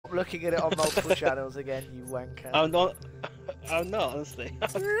stop looking at it on multiple channels again, you wanker. I'm not, honestly.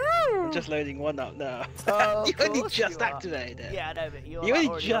 I'm just loading one up now. Oh, you only just activated it. Yeah, I know, but you're You only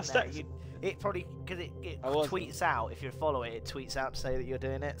already just on there. It probably, because it tweets out, if you follow it, it tweets out to say that you're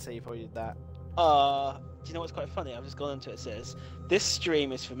doing it, so you probably did that. Do you know what's quite funny? I've just gone into it. It says, this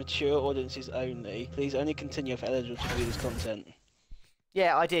stream is for mature audiences only. Please only continue if eligible to view this content.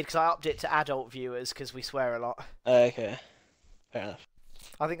 Yeah, I did, because I upped it to adult viewers, because we swear a lot. Okay. Fair enough.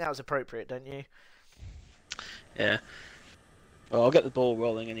 I think that was appropriate, don't you? Yeah. Well, I'll get the ball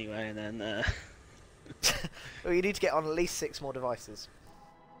rolling anyway, and then... Well, you need to get on at least 6 more devices.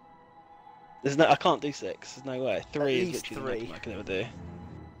 There's no, I can't do 6. There's no way. 3 is literally 3. the maximum I can never do.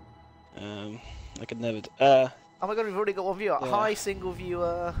 I could never. Oh my god, we've already got 1 viewer. Yeah. Hi, single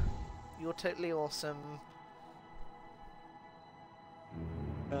viewer. You're totally awesome.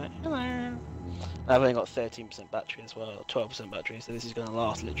 Right. Hello. I've only got 13% battery as well, 12% battery, so this is going to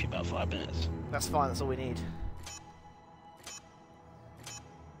last literally about 5 minutes. That's fine. That's all we need.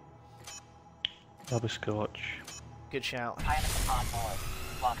 Butterscotch. Good shout. Pilot on board.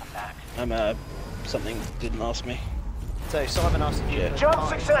 Welcome back. Something didn't ask me. So Simon asked you. Yeah. Jump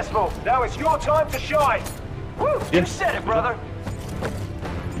successful. Now it's your time to shine. Woo! You said it, brother.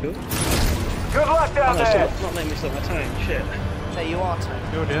 Cool. Good luck down there. Not letting me set my tone. Shit. No, you are Tony.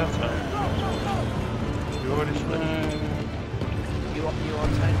 You already have that. You already slept. You are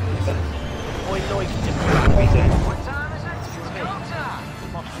Tony. Oi, Lloyd, What time is it? Go time.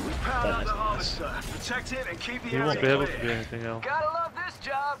 We powered up the harvester. Protect it and keep the You won't be able to do anything else. Gotta love this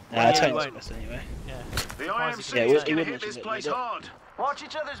job. Nah, he Tone's won't. best anyway. Yeah. The Why is IMC he Yeah, is he gonna wouldn't hit this mention it, place would it? hard. Watch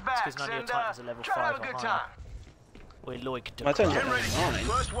each other's backs because none of your and Titans are level try to 5 have a or good higher. time. Oi, Lloyd, My Tone's Get not ready. mine.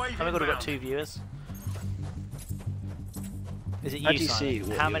 First wave Have we got inbound. 2 viewers? Is it How you, do you see Simon?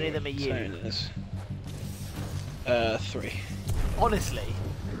 what How many your of them are you? tone is? 3. Honestly,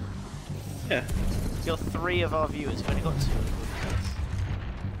 Yeah. you're 3 of our viewers. We've only got 2.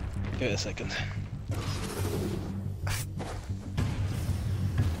 Give it a second.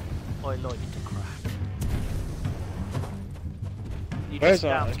 Oi, Lloyd, you crap. You Where's just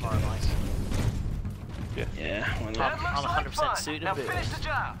down our- tomorrow night. Yeah, why I'm not? That looks 100% like fun. suited Now and finish booted. the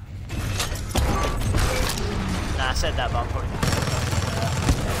job. Nah, I said that, but I'm probably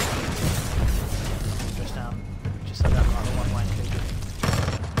just down. Just said that like the one wanker.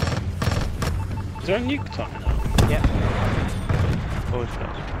 Is there a nuke timer now? Yep. Always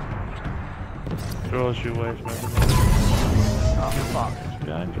does. Draws you away from everything. Oh fuck. It's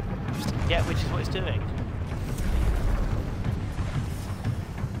behind you. Yeah, which is what it's doing.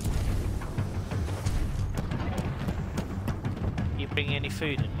 You bringing any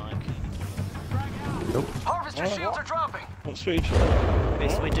food in, Mike? Nope. Harvester shields are dropping. What's food?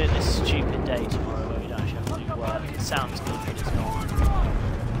 We're doing this stupid day tomorrow where we don't actually have to do work. It sounds good, but it's not.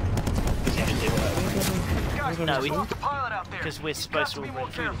 Guys, No, just we- lost the pilot out there. Because we're You've supposed got to all be bring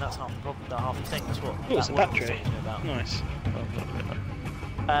more food, and careful. that's half the problem. That half the thing. That's what. Oh, it's a that one was battery. talking about. Nice.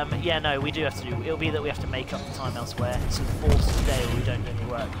 Yeah, no, we do have to do. It'll be that we have to make up the time elsewhere. It's a forced day where we don't do any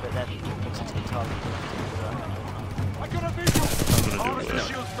work, but then it's entirely different to do work at another time. I got a visual. I'm gonna do Harvester it.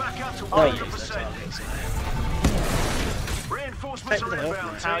 shields back up to Oh, yeah. 100%. Reinforcements are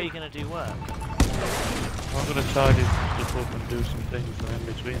inbound. How are you going to do work? I'm gonna tidy stuff up and do some things, and in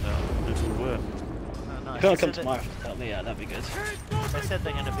between that, I'll do some work. Oh, nice. If you want to come They said tomorrow to help me out, that'd be good. They said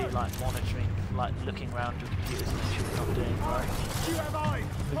they're going to be like monitoring, like looking around your computers to make sure we're not doing work.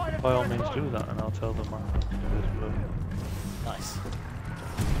 By all means do that, and I'll tell them I'm going to do this work. Nice.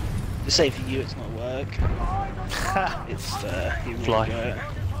 To say for you, it's not work. It's you really Fly. enjoy it.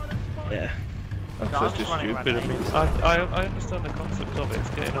 Yeah. That's No, I'm just just running stupid. I around mean, I understand the concept of it. It's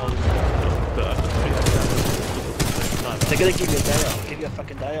getting all this stuff, but I just think it's at the same time. They're gonna give you a day off. Give you a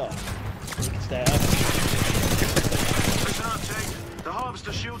fucking day off. So you can stay out. Listen up, team. The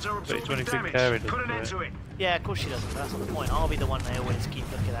harvester shields are But it's absorbing anything damage. carried, Put an isn't end it? to it. Yeah, of course she doesn't. That's not the point. I'll be the one they always keep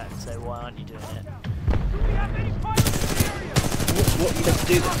looking at and say, why aren't you doing it? What are you going to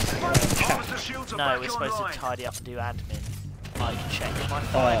do then? Harvester shields are No, back we're supposed online. to tidy up and do admin, like check my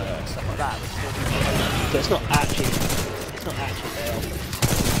file and stuff like that. Which So it's not actually a day off.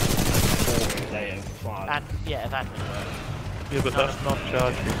 Or a day of fire. and yeah, of admin work. Yeah, but that's not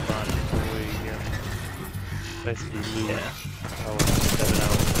charging time until we basically lose Yeah. our 7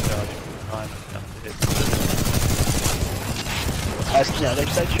 hours of charging time after it. No, they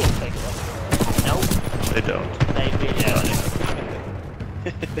said she'll take it off. Nope, They don't. they really Yeah. don't.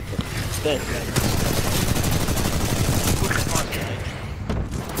 Then,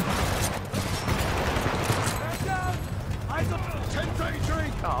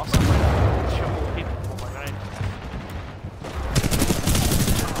 Oh, someone shot more people. Oh my god.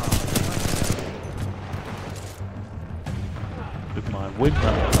 win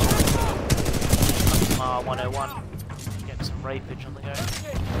that. R101. Getting some rapage on the go.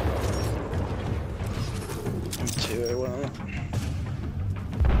 I'm 201.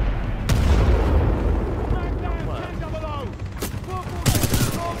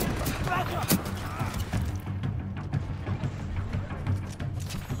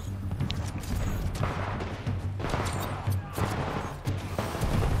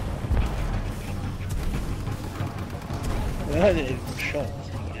 I didn't even shot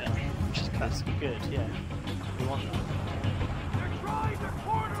anything yet, which is That's good, yeah. We want that.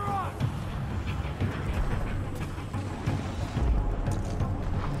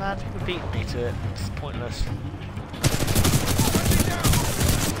 Man, people beat me to it. It's pointless.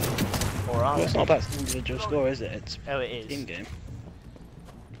 Or well, are it's not about the individual score, is it? It's Oh, it is. team game.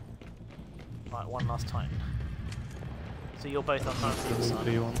 Right, one last time. So you're both on current team, son.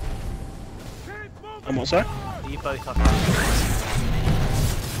 Do you want? And what's that? You both are current teams.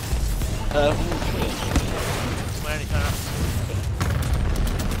 Where any turn up?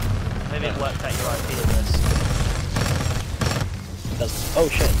 Maybe it worked out your IP address. Oh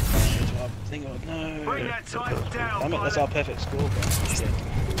shit! That's what I'm thinking of. No! Bring that time down, Damn it, that's our perfect score, bro. Shit.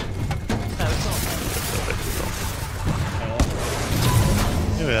 No, it's not.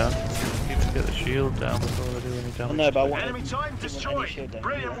 Here we are. Even get the shield down before they do any Oh damage. no, but I want Enemy time destroyed.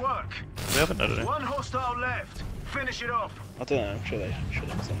 Brilliant work. We haven't had any. One hostile left. Finish it off. I don't know, I'm sure they should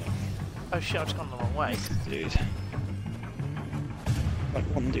have something. Oh shit, I've just gone the wrong way. Dude. Like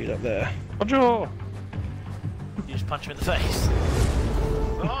one dude up there. Bonjour! You just punch him in the face.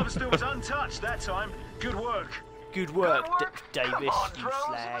 The harvester was untouched that time. Good work. Good work, Good work. Davis, Come on, you Drones, it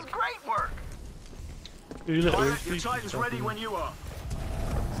slag. was great work. You little Pilot, your Titan's ready when you are.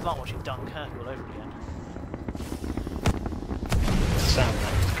 It's like watching Dunkirk all over again. The sound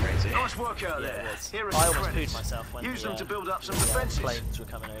that was crazy. Nice work out Yeah, there. it was. Here are I some almost credits. pooed myself when Use them to build up some the defenses. planes were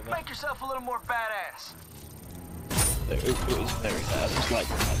coming over. Make yourself a little more badass. It was very bad. It was like,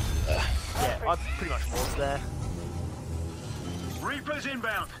 Yeah, I pretty much was there. Reapers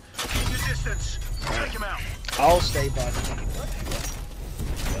inbound. Keep your distance. Take him out. I'll stay by the team.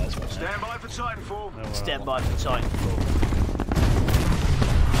 Yeah, that's what Stand by for Titanfall. Stand by for Titanfall.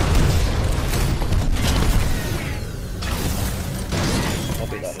 I'll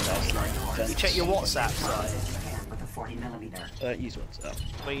be like the last line. You check your WhatsApp site. With a 40mm. Use WhatsApp.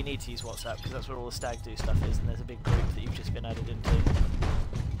 Well, you need to use WhatsApp because that's where all the stag do stuff is, and there's a big group that you've just been added into.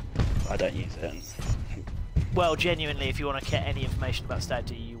 I don't use it. Well, genuinely, if you want to get any information about stag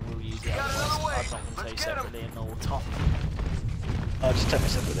do, you will use it. Got Otherwise, another way. I'm not going to tell you Let's get 'em. separately and all top. I'll just take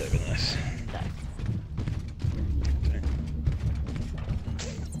myself with it, it'd be nice. No.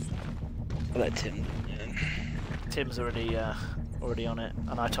 I'll let Tim. Yeah. Tim's already on it,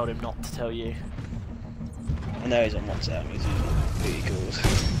 and I told him not to tell you. I know he's on WhatsApp, he's using booty calls.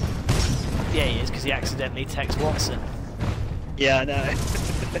 Yeah, he is, because he accidentally texted Watson. Yeah, I know.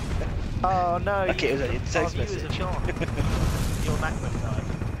 Oh no! Okay, it was only a text viewers message. are gone. You're a MacBook guy.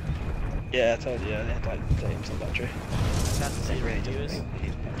 Yeah, I told you, I had to take him some battery. That's He zero really viewers. doesn't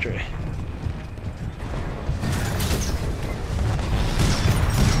need battery.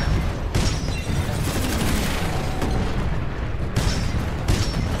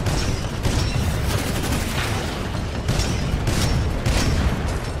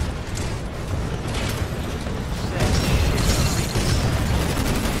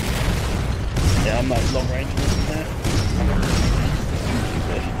 Yeah, I'm like long range from there.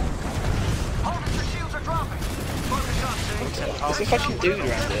 Harvester shields are dropping. Focus up, team. There's a fucking dude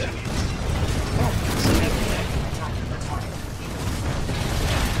around here.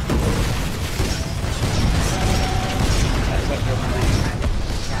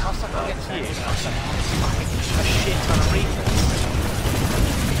 I'll suck against you. A shit ton of reapers.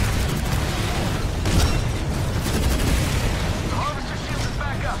 Harvester shields are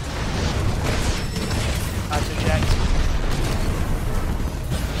back up. I eject.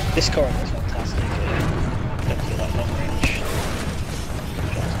 This corridor is fantastic. Definitely like long range.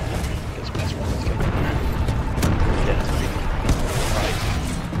 Gets best ones going. Yeah,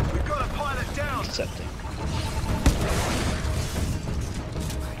 We've got a pilot down. intercepting.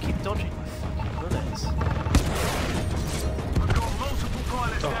 I keep dodging my fucking bullets. We've got multiple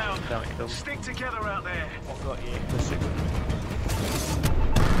pilots down. Damn it, he doesn't. Stick together out there. What got you?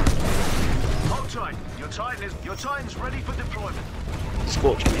 Hold tight. Your Titan's ready for deployment.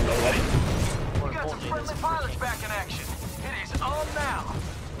 Scorching me, by the way. More We got some importantly, friendly there's a pilots freaking... back in action. It is on now.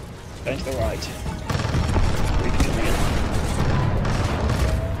 Going to the right. Reaper coming in.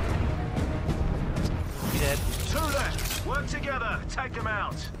 You dead? 2 left. Work together. Take them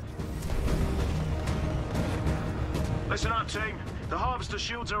out. Listen up, team. The harvester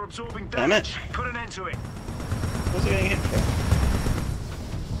shields are absorbing Damn it. damage. Put an end to it. What's it getting hit from?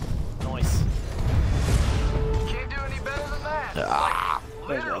 Nice. Can't do any better than that. There's got a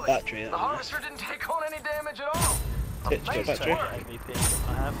Literally, battery. the harvester didn't take on any damage at all. Did you get a battery? MVP.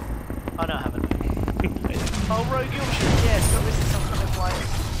 I have. Oh no, I haven't. Oh, Rogue Yorkshire, yes, but this is some kind of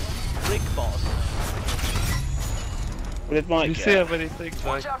like rig bot. What did Mike You get? see how many things I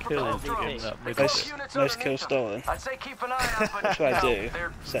Watch out for kill close in drones. that They middle. close units Most underneath kills them. stolen. I'd say keep an eye out, but That's what I no, do.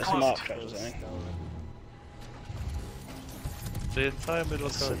 they're Set some close. arc traps or something. The entire middle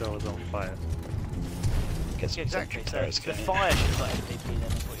corridor was on fire. Get some Yeah, exactly. So turrets the going. fire should have got MVP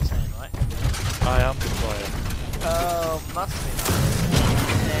then, is what you're saying, right? I am the fire. Oh, must be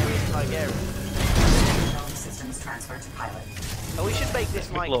nice. There is Tigerian. Systems transferred to pilot. Oh, we should make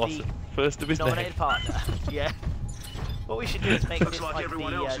this like Lawson, first of his nominated name. partner. Yeah. What we should do is make Looks this like like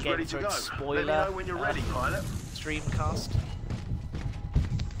everyone else is Game ready of to go. Thrones Let me spoiler know when you're ready, pilot. streamcast,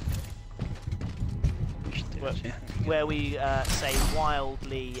 Yeah. where we say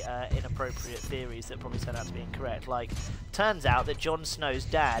wildly inappropriate theories that probably turn out to be incorrect. Like, turns out that Jon Snow's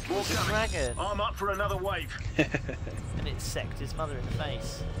dad was a dragon, I'm up for another wave. and it secked his mother in the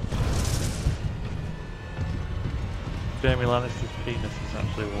face. Jamie Lannister's penis is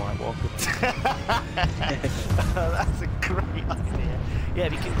actually a White Walker. That's a great idea. Yeah,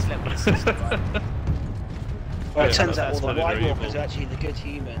 if you can just let me assist, right? Well, it Yeah, turns out all that's the funny, White they're Walkers evil. are actually the good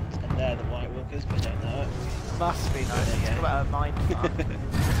humans, and they're the White Walkers, but don't know it. Must be nice. Yeah. Talk about a mind fuck.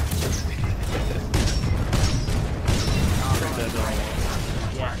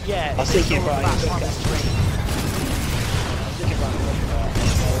 Yeah, yeah. I was thinking it's all about it, on the screen. I was thinking about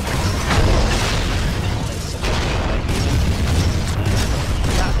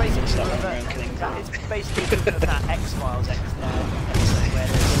That's basically Start the running around killing that people. is basically equivalent of that X-Files episode where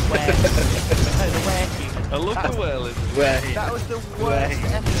there's the were human. I love the whaling. That was the worst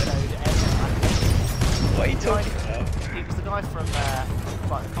episode ever. What are you talking about? It was the guy from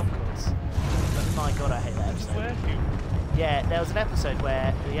Flight of the Conchords. But my god, I hate that episode. Yeah, there was an episode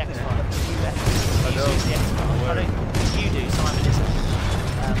where the X-Files, the know. the X-Files. I don't, you do, Simon isn't.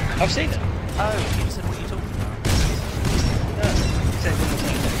 I've seen it. Oh, you said what are you talking about? Said one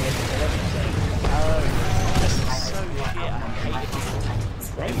thing that we had to tell everything. Oh, this is so shit. I hate it.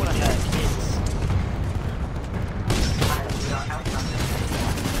 They want to hurt kids.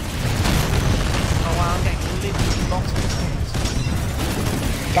 Oh wow, I'm getting literally bombed.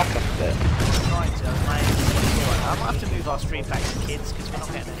 Back up a bit. Right, I might have to move our stream back to kids because we're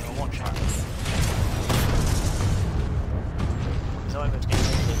not getting anyone watching. So I'm going to get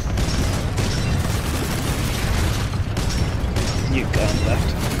kids. New gun left.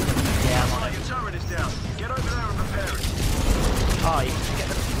 Yeah, I'm on it. Your turret is down. Get over there and repair it. Oh, you can get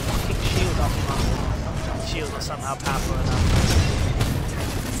the fucking shield off. The shield is somehow powerful enough.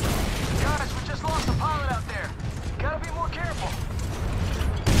 Guys, we just lost a pilot out there. Gotta be more careful.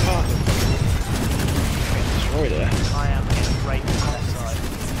 Oh. Destroyed it. I am getting raped on the left side.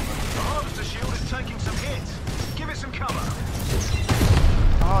 The harvester shield is taking some hits. Give it some cover.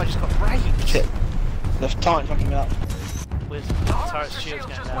 Oh, I just got raped. Shit. There's Titan fucking me up. With The turret harvester shields shield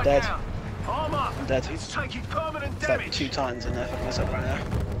going just down. went Dead. down. Arm up. I'm dead. It's taking permanent There's like damage. 2 Titans in there fucking us up right now.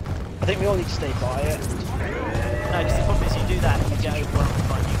 I think we all need to stay by it. No, because the problem is you do that and you get overwhelmed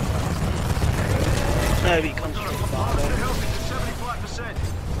by new players. No, but you concentrate on Harvester it. health is at 75%.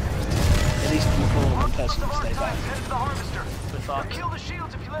 At least you call one Most person of to our stay back. tanks headed to the harvester. With They'll far. kill the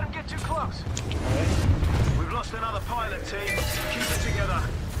shields if you let them get too close. We've lost another pilot, team. Keep it together.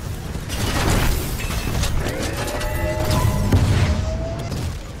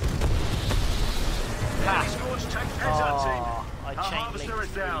 Ha! Scorch tank heads up, team. Oh, I Our chain harvester linked is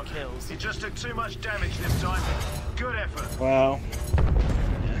 3 down. kills. You just took too much damage this time. Good effort. Well,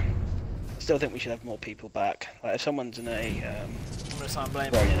 yeah. I still think we should have more people back. Like if someone's in a I'm going to start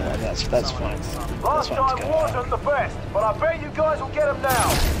blaming well, you know, that's fine. That's fine Last to time go wasn't out. the best, but I bet you guys will get them now.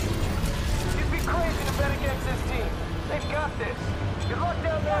 You'd be crazy to bet against this team. They've got this. Good luck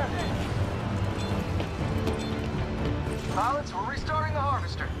down there. Pilots, we're restarting the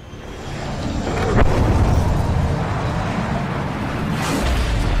harvester.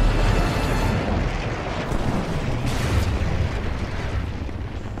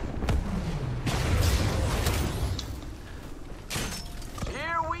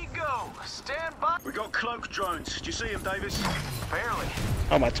 Here we go. Stand by. We got cloak drones. Do you see them, Davis? Barely.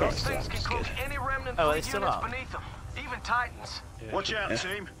 Oh, my Those turret's things down. can That's cloak good. any remnant Oh, fleet they still units are? beneath them. Even Titans. Watch out, Yeah.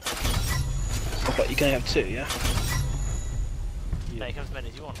 team. Oh, but you can only have 2, yeah? No, you can as many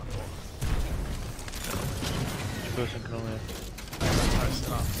as you want, I thought. Each person can only have...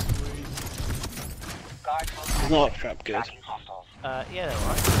 It's not a trap good. Yeah, they're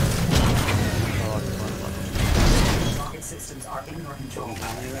alright. Rocket systems are in your control.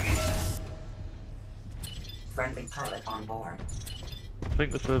 Friendly pilot on board. I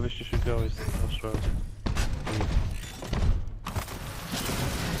think the furthest you should go is Australia.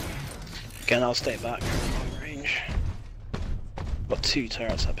 Again, I'll stay back from long range. Got 2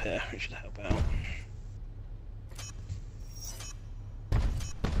 turrets up here, which should help out.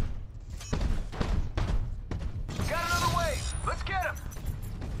 Got another wave. Let's get him.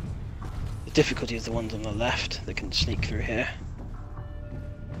 The difficulty is the ones on the left that can sneak through here.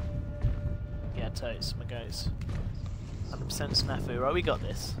 Yeah, totes, my goats. 100% snafu. Right, we got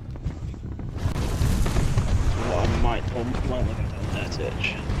this. What I might want to go down there,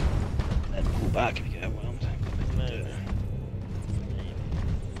 Titch. And then pull back if you get overwhelmed. Maybe.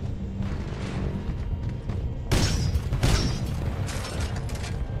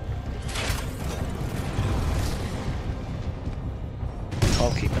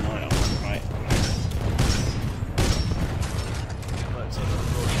 I'll keep an eye on them, right? Works on the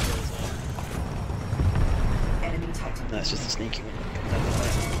broad kills there. Enemy Titan. That's just a sneaky one. Come down the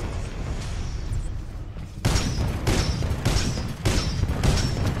way.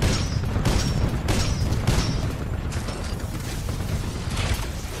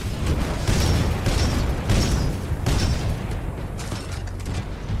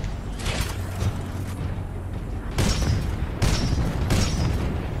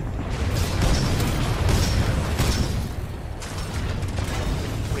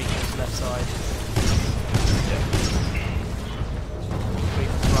 Left side. Yeah.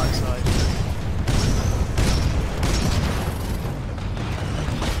 Right side.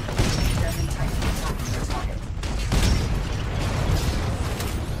 Enemy Titan attacking your target.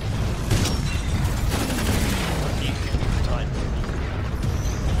 Titan.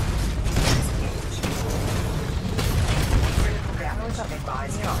 Critical damage.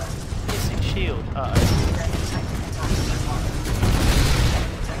 Advise cover. Missing shield. Uh-oh. Enemy Titan attacking your target.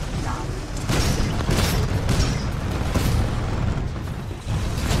 Enemy Titan down.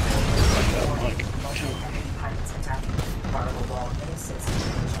 Like, Enemy pilots attacking. Particle wall assist.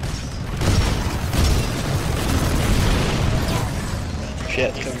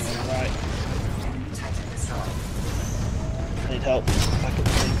 shit, coming on the right. Enemy Titan destroyed. I need help. Back up the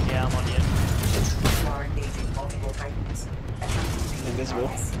thing. Yeah, I'm on you. You are engaging multiple Titans. Invisible.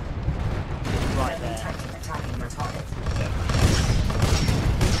 Right Enemy there. Titan attacking your target.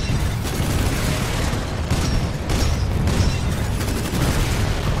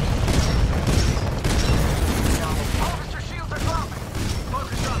 Harvester shields are dropping.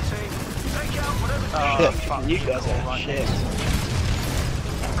 Focus on, team. Take out whatever's Oh, Shit, fuck, you guys cool, are right shit.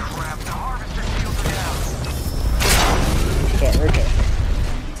 crap. The harvester shields are down. Right, we're okay.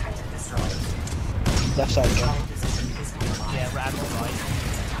 Enemy Titan destroyed. Left side again. Our position is compromised. Yeah, ram all right.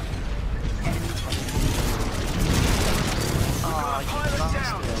 Enemy Titan. Oh, you Pilot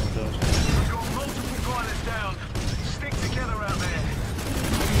down. bastard. We've got multiple pilots down. Stick together out there.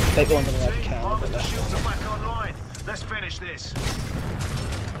 Take the one to the right Team, can, but harvester left. shields are back online. Let's finish this.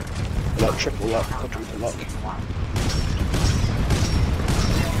 Lock, triple lock, quadruple lock.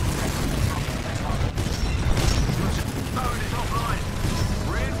 Phone is offline.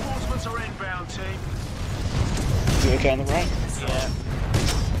 Reinforcements are inbound, team. You okay on the right? Yeah.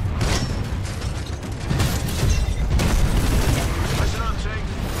 Listen up, team.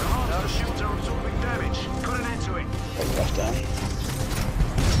 The harvester shields are absorbing damage. Put an end to it. Take the left down.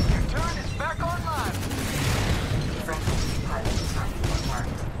 Your turn is back online. Friendly pilot attacking your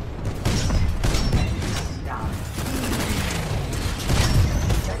target. Enemy Titan down.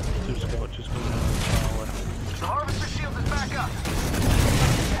 Two scorches going on. The harvester shield is back up.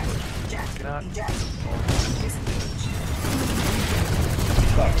 Eject. Eject. Disengage.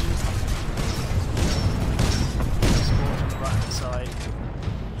 Fucked. Sport on the right hand side.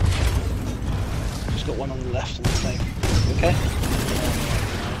 Just got one on the left and the thing. Okay?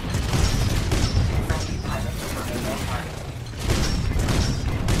 Friendly pilot attacking your target.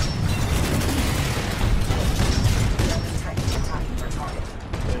 Enemy Titan attacking your target.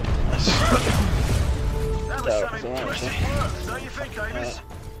 That was That some was alright, impressive work, don't you think, Davis?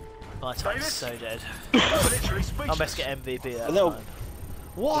 My time's so dead. Literally I'm speechless. best to get MVP that And they'll- time.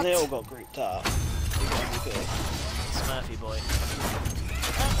 And What? they all got grouped up. Okay. Smurfy boy.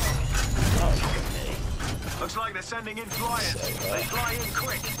 Looks like they're sending in flyers. They fly in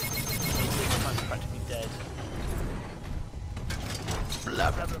quick. I'm practically dead.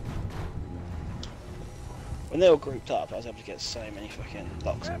 Blah, blah, blah. When they all grouped up, I was able to get so many fucking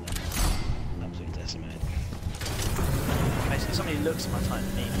locks on them. Absolutely decimated. Basically, somebody looks at my time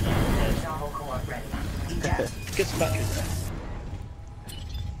and me. Dead. Novel core ready. Eject. Get some batteries there.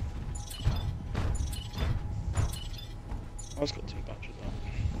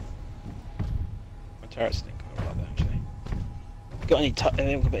 turrets didn't come up actually. Got any?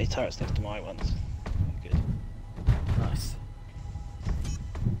 Have you got any turrets next to my ones? Good. Nice.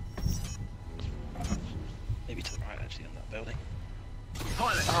 Maybe to the right actually on that building.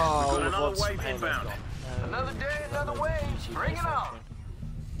 Pilot, Oh, we've got we've another got some wave payload inbound. gone. No, Another day, another no wave. PG Bring it on. manufacturing.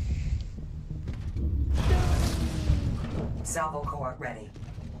 Salvo core ready.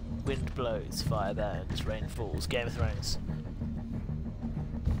 Wind blows, fire burns, rain falls. Game of Thrones.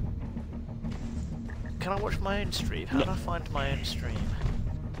 Can I watch my own stream? How do I find my own stream?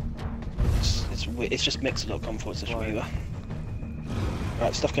 It's just mixer.com /Weaver.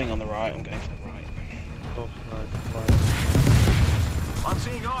 Right, stuff going on the right. I'm going for the right. Oh, right. I'm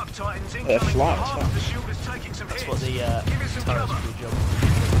seeing Arc Titans They're incoming. flat, Half flat. of the shield is taking some That's hits. what the Give me some turrets cover. do job.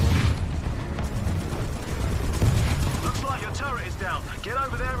 Looks like your turret is down. Get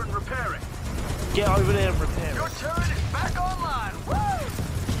over there and repair it. Get over there and repair Your it. turret is back online. Woo!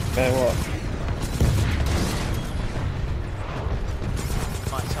 Fair what?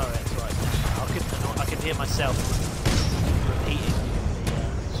 My turret's right now. I can hear myself repeating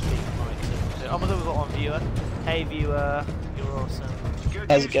the stream mic. Oh my god, we've got one viewer. Hey viewer, you're awesome. Good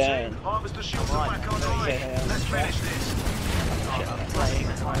How's news, it going? team. Harvester shields Alright, are back online. yeah. Let's finish this. I'm playing.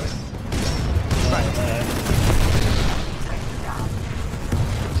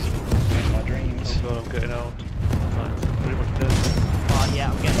 My dreams. Oh god, I'm getting out. Right, pretty much dead. Oh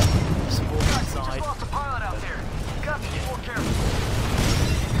yeah, I'm getting support Guys, we inside. just lost a pilot out there. You got to be more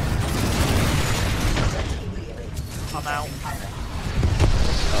careful. I'm out.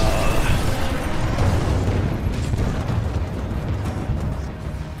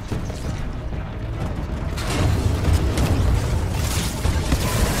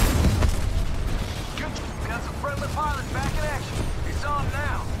 Good. We got some friendly pilots back in action. It's on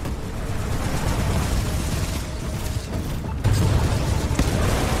now.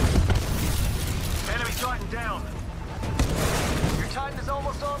 Enemy Titan down. Your Titan is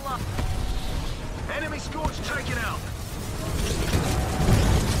almost online. Enemy Scorch taken out.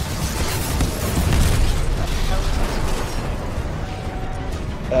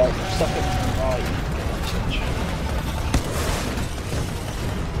 Stuff in the right.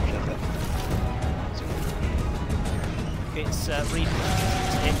 It's Reaper.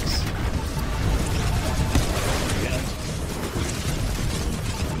 It's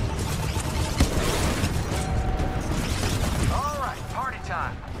All right, party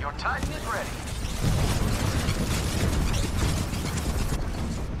time. Your Titan is ready.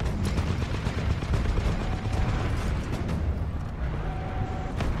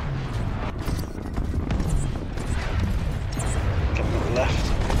 Coming on the left.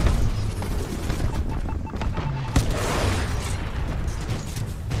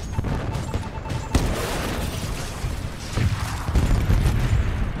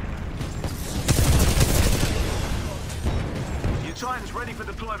 Your Titan's ready for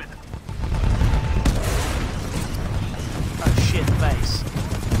deployment. oh shit, the base.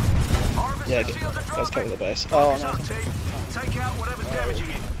 Harvester Yeah, shields are let's cover dropping. the base. Focus Oh up, no. team. Take out whatever's damaging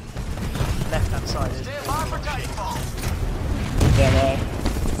it. Left hand side is. Stand by for Titanfall. Yeah,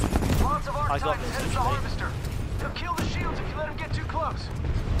 no. Lots of Arc I got Titans this, headed to actually. Harvester. He'll kill the shields if you let him get too close.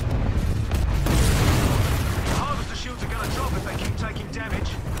 The Harvester shields are going to drop if they keep taking damage.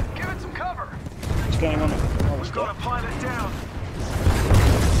 Give it some cover. What's going on? Oh, We've got a pilot down.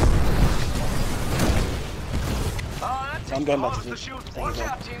 That's I'm going back to Harvester the shields. thing Watch as well.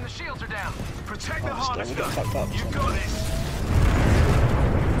 out, team. The shields are down. Protect the Harvester, we Harvester. got fucked up. You got this.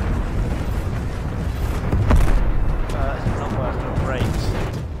 It's not working. Brakes.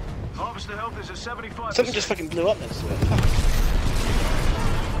 Harvester health is at 75%. Something just fucking blew up next to it.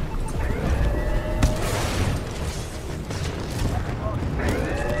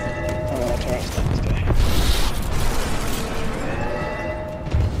 Oh, turret's down, let's go.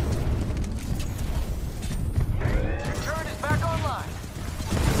 Your turret is back online.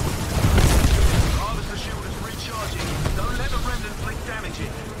 Harvester shield is recharging. Don't let the remnant flick damage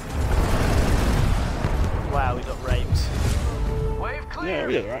it. Wow, we got raped. Wave clear. Yeah,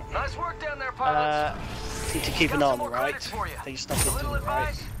 we did alright. Nice work down there, pilots. Need to keep an Got eye some on the more right. credits for you. They stuck A into little the right.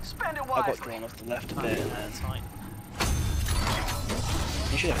 advice, spend it I got wisely. drawn off the left a Oh, bit, yeah, and that's tight.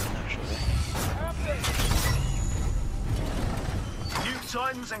 you should have an actually. New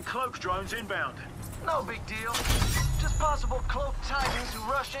Titans and cloak drones inbound. No big deal. Just possible cloaked Titans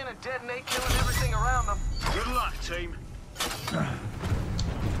who rush in and detonate, killing everything around them. Good luck, team. 5%.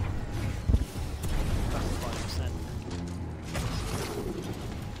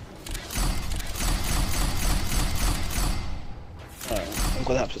 I'm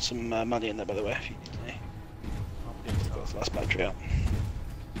gonna have to put some money in there, by the way, if you need any. Got the last battery out.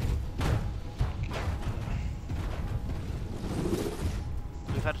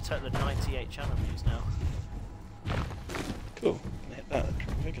 we've had a total of 98 channel views now. Cool. Hit that.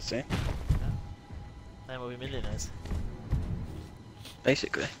 We can see. Then we'll be millionaires.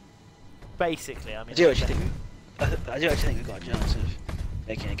 Basically. Basically, I mean. I do actually think we've got a chance of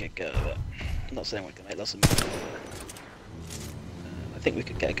making a good go of it. I'm not saying we're gonna make lots of money, but I think we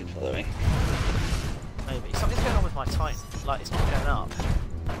could get a good following. Maybe. Something's going on with my Titan. Like, it's not going up.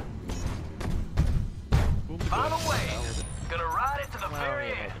 On the way. Gonna ride it to the Well, very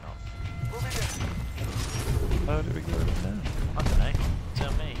yeah, end. maybe not. We'll be there. How did we get rid of now? I don't know.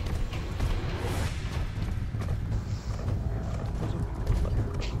 Tell me.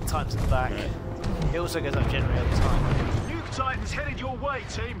 Titan's at the back. It also goes up generally over time. Nuke Titan's headed your way,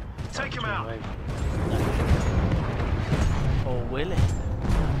 team. Take him out. Or will it?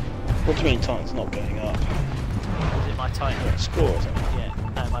 What do you mean Titan's not going up? Is it my Titan? Yeah, score or something? Yeah,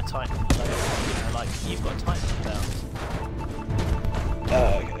 no, my Titan. Like, you know, like you've got Titan down.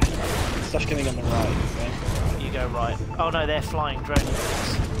 Oh, okay. Stuff coming on the right, okay? You go right. Oh no, they're flying drone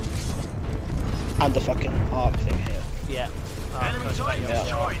units. And the fucking arc thing here. Yeah. Oh, Enemy close Titan back, yeah.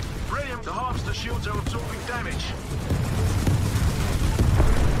 destroyed. Brilliant. The harvester shields are absorbing damage.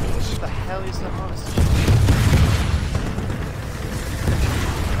 What the hell is the harvester?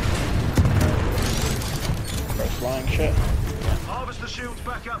 Got flying shit. Harvester shields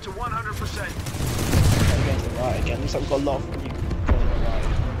back up to 100%. Against the right again. Looks like we've got a lot of you go on the right.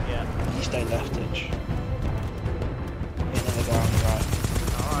 Yeah. You stay left-ish. And then they go on the right.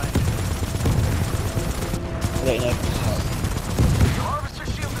 Alright. I'll let you know if it's hard. The harvester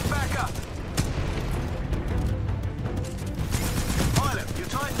shield is back up. Pilot, your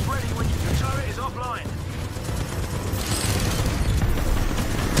Titan's ready when your turret is offline.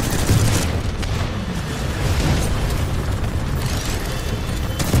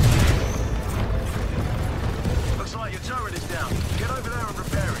 Looks like your turret is down. Get over there and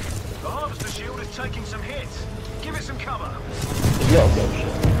repair it. The harvester shield is taking some hits. Give it some cover. There's a lot of good shit.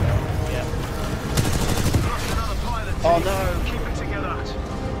 Yeah. Lost another pilot. Oh team. no! Keep it together. It's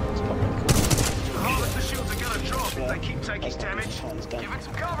not really cool. The harvester shields are gonna drop if they keep taking That's not good. damage. Titan's done. Give it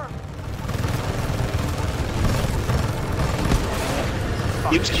some cover.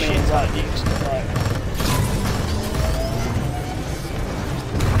 Nuke's coming in right, Nuke's right.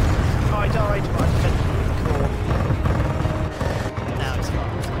 I died, but I defended the core. Now it's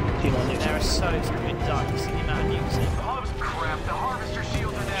fucked. Team on Nuke's There are right. so good done. You see the amount of nukes in. The harvester Crap, the harvester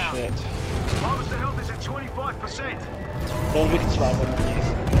shields are down. Shit. Harvester health is at 25%. Don't we can survive on Nuke.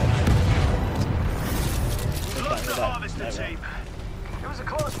 Lost the harvester team. It was a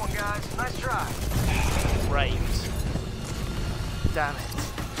close one, guys. Nice try. Great. Damn it.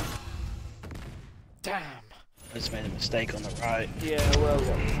 Damn. I just made a mistake on the right. Yeah, well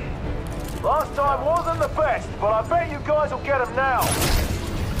done. Last time wasn't the best, but I bet you guys will get him now.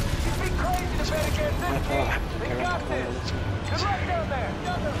 You'd be crazy to bet against this team. They got this. Good luck down there.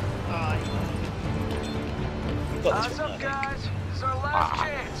 Got this Eyes one, I up, think. guys. This is our last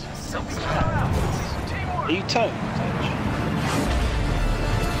chance. Help each other out. See some teamwork. Are you toned?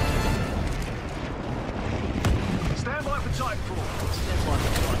 Stand by for Titanfall.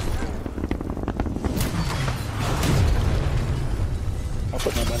 I'll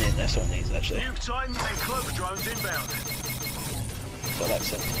put my money in this on these actually. Nuke Titans and cloak drones inbound. So that's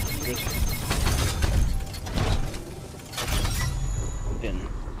 700. In. I'm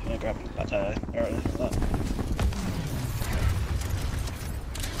gonna grab that arrow like that.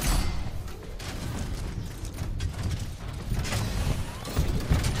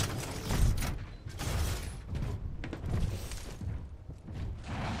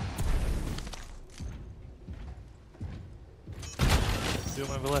 Do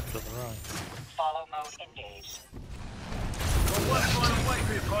one over left on the right. Follow mode engaged. Got one final wait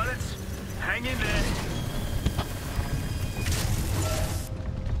for you, pilots. Hang in there.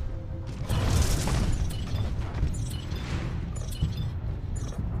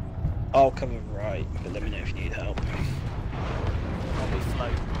 I'll cover right, but let me know if you need help. I'll be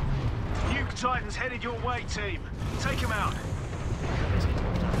floating. Nuke Titans headed your way, team. Take him out.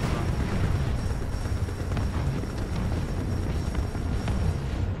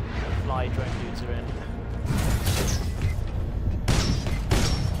 Fly drone dudes are in.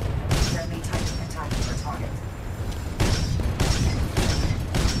 Friendly Titan attacking the target.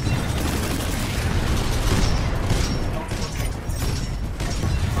 Multiple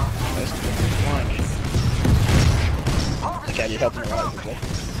Most of them are flying. Okay, you're helping the right quickly.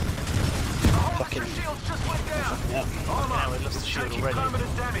 Fucking Shields just went down. yeah. Arm Now up. we lost the shield Taking already.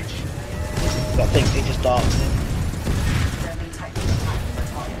 permanent damage. That thing, he just darts in. friendly Titan attacking the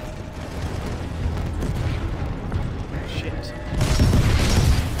target. Shit.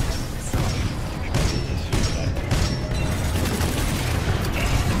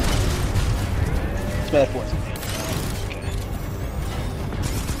 third one's in the end. Okay.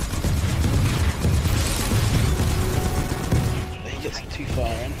 He gets too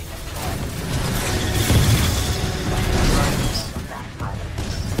far in.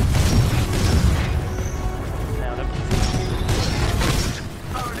 Nailed him.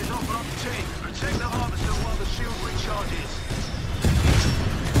 Turret is off block team. Protect the harvester while the shield recharges.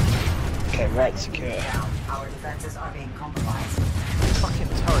 Okay, right, secure. Our defenses are being compromised. Fucking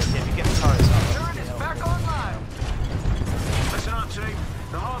turret, if you get the turrets up. Turret is back online. Listen up, team.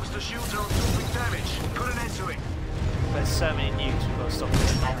 The harvester shields are absorbing damage. Put an end to it. There's so many nukes, we've got to stop it.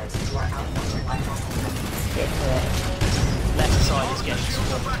 Pilots, you are outnumbered by hostile enemies. Yeah, alright. Left side is getting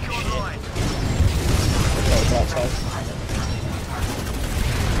Shields are back shit. online. Okay, right side. Pilot attacking your target.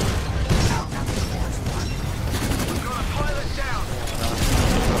 Outnumbered 4 to 1. We've got a pilot down.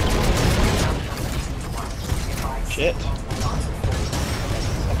 Shit.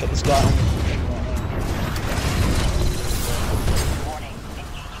 Look at this guy on the thing right now. Warning,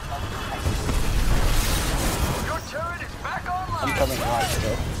 Your turret is back online. I'm coming right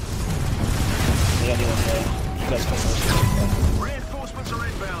still. The only one there. You guys go first. Reinforcements are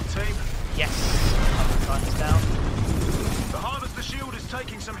inbound, team. Yes. Titan's down. The harvester shield is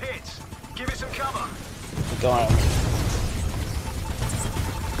taking some hits. Give it some cover. The guy on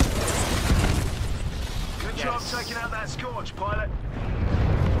Good job taking out that scorch, pilot.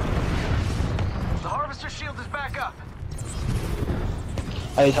 The harvester shield is back up.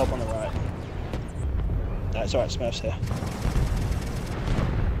 I need help on the right. No, it's alright, Smurf's here.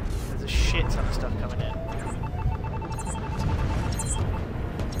 There's a shit ton of stuff coming in.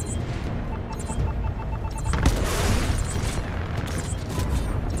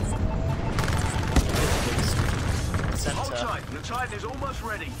 Hold Center. tight. The Titan is almost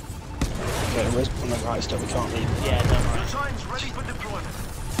ready. Okay, the rest on the right still, we can't leave. Yeah, don't worry. The Titan's ready for deployment.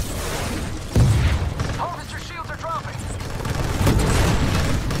 Harvester shields are dropping.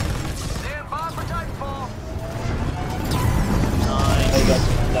 Stand by for Titanfall. Nice. There you go,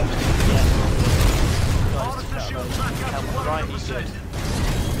 left. Yeah. Harvester shields back up Help to on the right, he's 100%. good.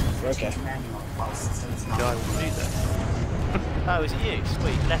 We're okay. manual while systems not Guy will need that. Oh, is it you?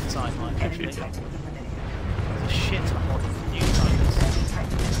 Sweet. Left side, Mike, actually. enemy Titan eliminated. There's a shit ton of new Titans. Enemy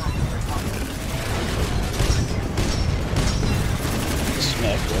Titan attacking your target.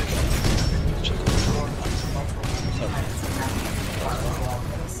 Smurf working. Multiple pilots attacking overall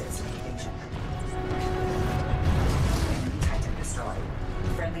bases evasion. Enemy Titan destroyed.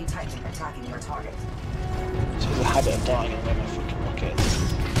 Friendly Titan attacking your target. So there's a habit of dying in my fucking rockets.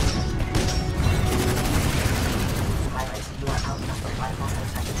 Pilot, you are outnumbered by hostile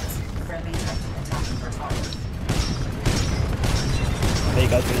Titans. Friendly Titan attacking your target. There you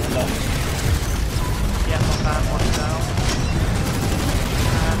go, being left. Yeah, not bad. One down.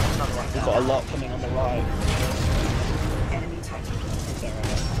 And another one We've down. got a lot coming on the right. Enemy Titan. There,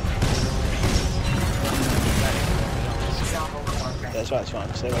 right. Salvo core ready. That's right, it's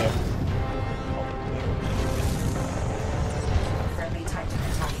fine. Stay away. Friendly Titan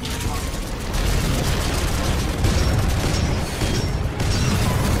attacking your target.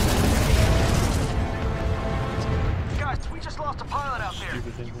 Guys, we just lost a pilot out there.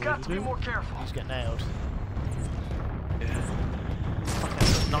 Stupid thing You've for got me to to be do. more careful. Who's getting nailed? Yeah. Fuck,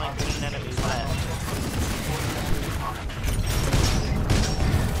 there's 19 enemies left.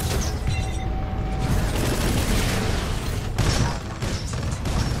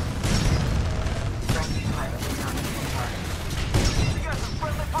 Friendly pilot attacking your target. We got some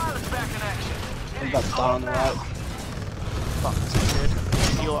friendly pilots back in action. I'm about to die on the right. Fuck, that's not good.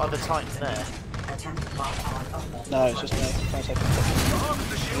 Your other Titan there. Attempt lock on of No, it's just me. Trying to take a The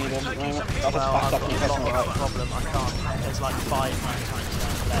harvester shield Need is one at the taking some moment. hits. I'll Well, back I've up got and a press on the right. problem. I can't. There's like 5 Titan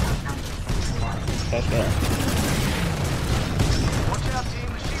left. Okay, fair. Watch out, team.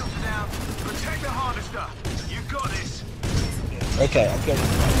 The shields are down. Protect the harvester. You got this. Okay, I'm good.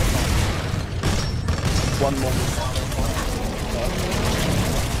 One more. Okay.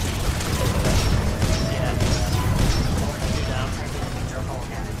 Yeah. 2 down. major hull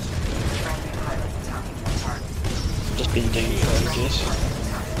damage. Friendly pilot attacking your target. Just been doing for ages.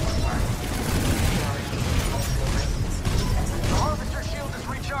 The harvester shield is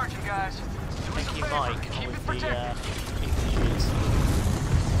recharging, guys. Do us Thank a you, favor. Mike, Keep it with the protected. shields.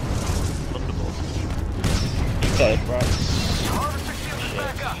 Thunderbolt. Okay, right. The harvester shield is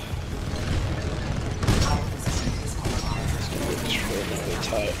back up. Our position is compromised. It's gonna be really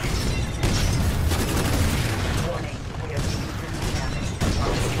tight. Warning, we are being critically damaged.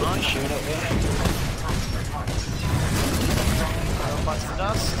 Nice shoot up there. Attacking your target. Friendly Bites the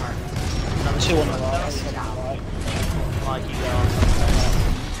dust. Two on the right. Dust. One on the right. Mike, you go on.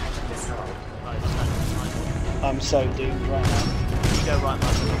 Titan destroyed. Right, Right, stand. I'm so doomed right now. You go right, Mark.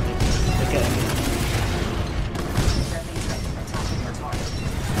 They're getting me. Friendly Titan attacking your target.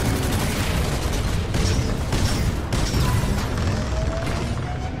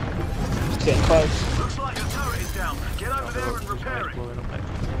 It's getting close. Looks like your turret is down. Get over there and repair it. Blowing up, mate.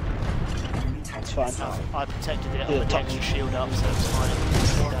 Enemy It's Titan fine. is I protected it, Yeah, I put the top. extra shield up, so it's fine.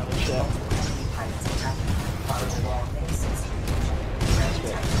 Damage. Yeah. Enemy pilots attacking. Follow the wall. A6 communication. Friendly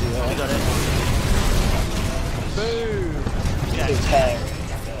Titan. You got it. Boom! It's tearing.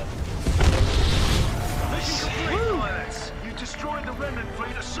 Mission complete, pilots. You destroyed the remnant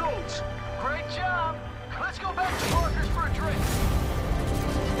fleet assault. Great job. Let's go back to Parker's for a drink.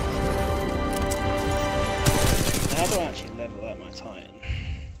 How do I actually level up my Titan?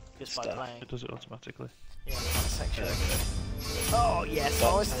 Just by Stuff. playing. It does it automatically. Yeah, that section. Okay. Oh yes,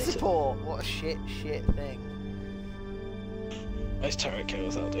 I was support. What a shit thing. Most turret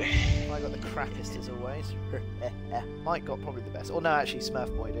kills I'll do. I got the crappiest as always. Mike got probably the best. Or no, actually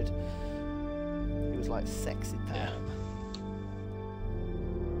Smurf Boy did. He was like sexy pal. Yeah.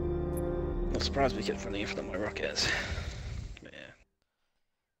 Not surprised we kept running in front of my rockets. But yeah.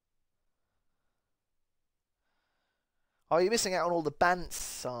 Oh, you're missing out on all the bants,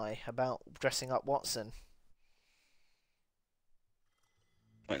 Si, about dressing up Watson.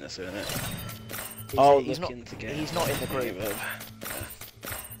 Pointless, isn't it? He's not in the group.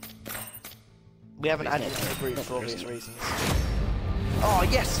 We haven't He's added not him to the group not for obvious there, reasons. Oh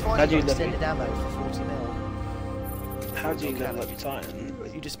yes, How finally do you got level- extended ammo for 40 mil. How do you level up your Titan?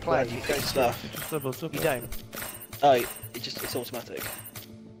 You just Where play, do you you go pick to stuff? Just levels up. You don't. Oh, it's automatic.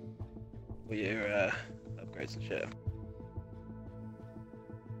 With your upgrades and shit.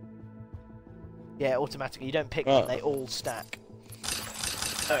 Yeah, automatically. You don't pick Right. them, they all stack.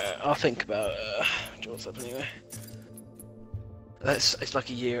 I'll think about what's up anyway. It's like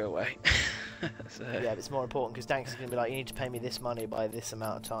a year away. So, Yeah, but it's more important because Danks is going to be like, you need to pay me this money by this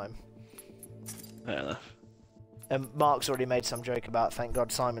amount of time. fair enough. And Mark's already made some joke about, thank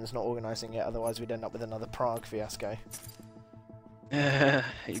God Simon's not organising it, otherwise we'd end up with another Prague fiasco.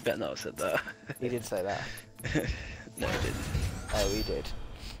 You better not have said that. He did say that. No, I didn't. Oh, he did.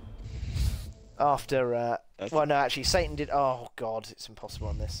 After, well, no, actually, Satan did. Oh, God, it's impossible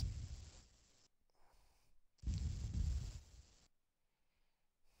on this.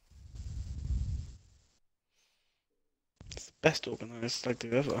 It's the best organised stag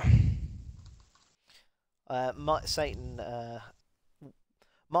do ever. Satan,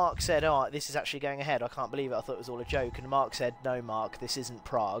 Mark said, oh, this is actually going ahead. I can't believe it. I thought it was all a joke. And Mark said, no, Mark, this isn't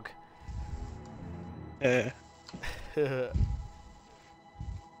Prague. Yeah.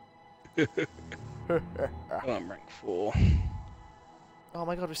 I'm rank 4. Oh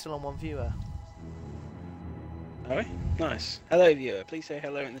my God, we're still on one viewer. Are we? Nice. Hello, viewer. Please say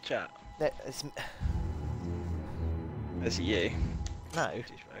hello in the chat. It's, That's you. no.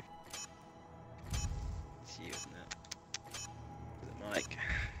 Douchebag. It's you, isn't it? Is it Mike?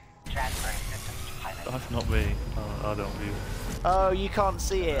 Transferring systems to pilot. That's not me. I don't view. Oh, you can't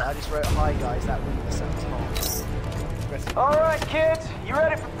see it. I just wrote, hi guys, that Reaper sounds hot. All right, kids, you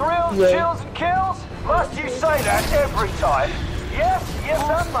ready for thrills, Yeah. chills, and kills? Must you say that every time? Yes, yes,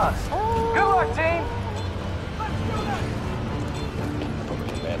 I must. Good luck, team.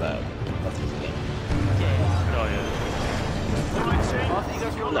 Probably bear that. That's his name. Oh yeah. Right, team. I think you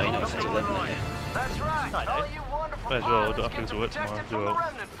guys are all No, you on know the it's front not 11, line. yeah. That's right. I know. All you wonderful May as well, I don't pilots have to get work tomorrow, protected do from the well.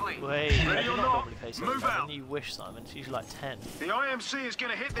 remnant fleet. Wait, I Ready do or not not? normally pay so Move much. out. And you wish, Simon. It's usually like 10. The IMC is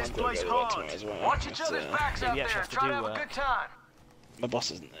going to hit this I'm gonna place go to work hard. tomorrow as well. Watch each That's, other's backs out we there actually and have to try to do have a work. good time. My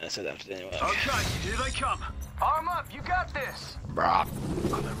boss isn't there, so I don't have to do any work. Okay, here they come. Arm up, you got this. Bruh.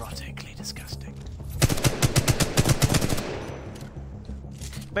 I'm erotically disgusting.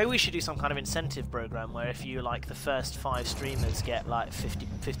 Maybe we should do some kind of incentive program where if you like the first 5 streamers get like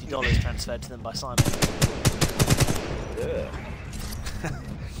 $50 transferred to them by Simon. Yeah.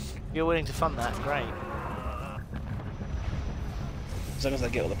 If you're willing to fund that, great. As long as I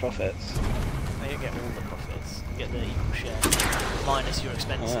get all the profits. Now you get all the profits. You get the equal share minus your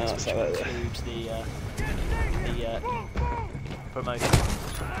expenses, Ah, which so will that- include the promotion.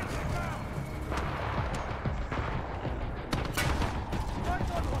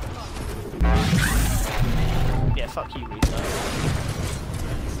 Yeah, fuck you, Rita.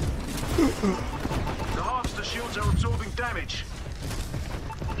 The harvester shields are absorbing damage.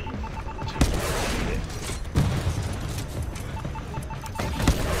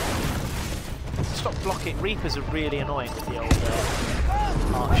 Stop blocking. Reapers are really annoying with the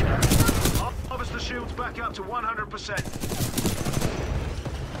old archer. Harvester shields back up to 100%.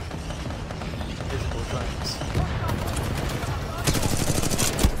 Visible drones.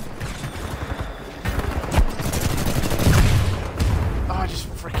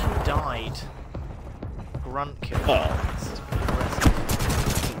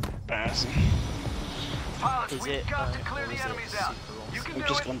 harassing. Pilots, Is we've it, got to or clear is the it enemies super out. awesome? You can We've do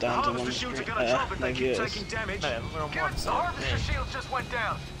just it. gone The down to harvester one shields are screen. gonna drop if No they keep viewers. taking damage. No, we're on Get one it, the side. harvester Me. shields just went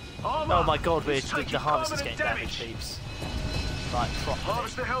down. Oh my god, It's the taking harvester's permanent getting damaged, damage. peeps. Like, properly.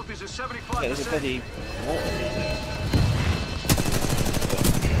 Harvester health is at 75%. Yeah, there's a bloody water down there.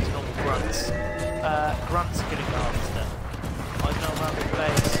 Normal grunts. Grunts are killing the harvester. I know around the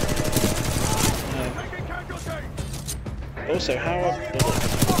base. Also, how are bullets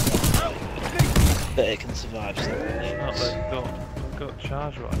that it can survive Not something? they've got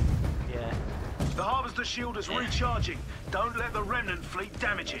charge right. Yeah. The harvester shield is recharging. Don't let the remnant fleet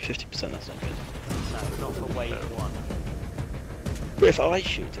damage it. 50%, that's not good. No, not for wave 1. But if I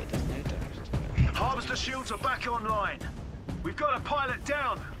shoot it, there's no damage. Harvester shields are back online. We've got a pilot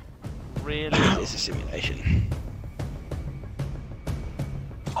down. Really? It's a simulation.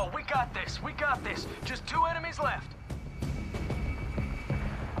 Oh, we got this. We got this. Just 2 enemies left.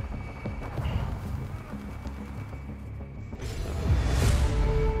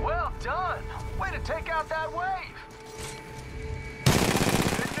 Well done. Way to take out that wave.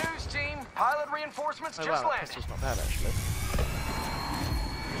 Good news, team. Pilot reinforcements Oh just wow, landed. pistol's not bad actually.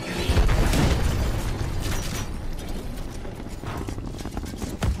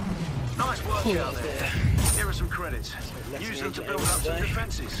 Nice work out there. Here are some credits. Use them to build up some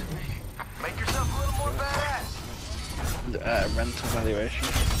defenses. Make yourself a little more badass. Rental valuation.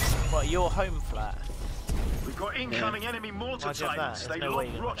 Well, your home flat. We've got incoming enemy mortar Why'd you have that? titans. There's They no way lob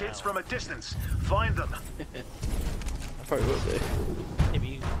you're gonna rockets get from a distance. Find them. I probably will do. Yeah, but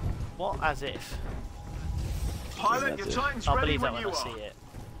you, what? As if. Pilot, that's your it. Titan's I'll ready believe that when when you I see are. it.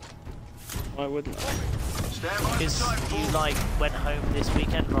 Why wouldn't I? Stand by for Because you Titanfall. like went home this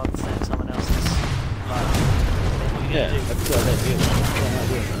weekend rather than staying at someone else's. Like, what are you Yeah, gonna do? I've got that view.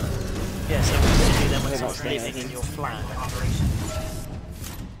 Yeah, so what are you gonna do then when Yeah, someone's that's living nice. in your flat?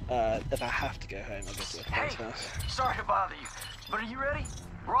 If I have to go home, I'll go to a friend's Hey, house. sorry to bother you, but are you ready?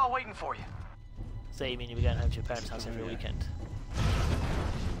 We're all waiting for you. So you mean you'll be going home to your parents' house every Yeah. weekend?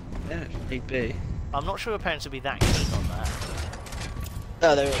 Yeah, if need be. I'm not sure your parents would be that keen on that.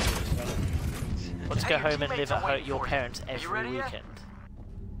 No, they're all Or just Hey, go your home and teammates live are at waiting your for you. parents Are you every ready yet? weekend.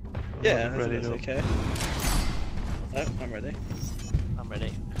 Yeah, Ready that's to- okay. No, I'm ready. I'm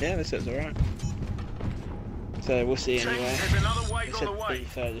ready. Yeah, this is alright. So we'll see Change, anyway. there's another They wave said on the way. the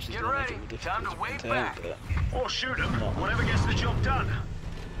third is just Get gonna ready. make it Time to difficult wave to back. contain, Or shoot them. Whatever gets the job done.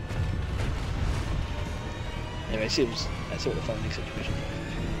 but anyway, it seems that's sort of a funding situation.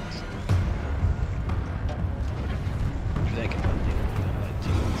 If they can fund it, like 2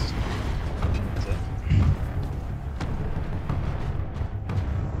 months.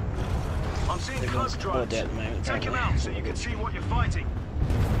 I'm seeing Everyone's cloak more drones. dead at the moment. Take them apparently. out so you can see what you're fighting.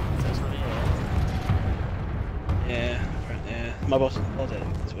 That's what it Yeah, apparently, yeah. My boss is on holiday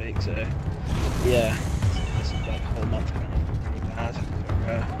this week, so yeah, this is like a whole month kind of pretty bad.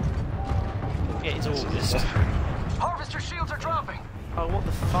 Yeah, it's August. Harvester shields are dropping. Oh, what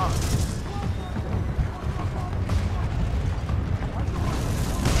the fuck?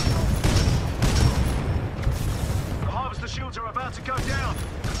 The harvester shields are about to go down.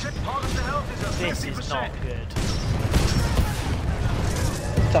 Harvester health is at This 50%. is not good.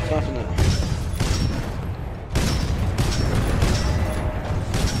 Tough enough, isn't it?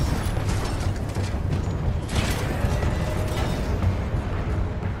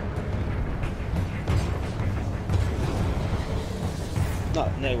 No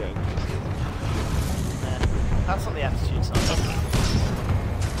way. That's not the attitude side.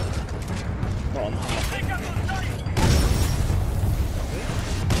 Not on half.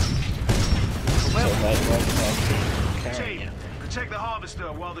 Well, Sort of like right past carrying Team, you. protect the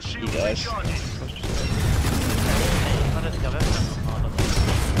harvester while the shield You is guys. recharging. I don't think I've ever done that hard on this.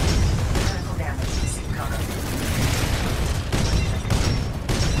 Critical damage is incoming.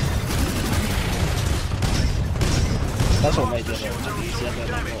 That's what made the other one easier than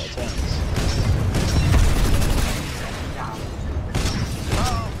the more turns.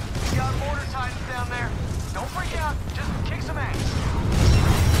 Uh-oh, we got mortar titans down there. Don't freak out, just kick some ass.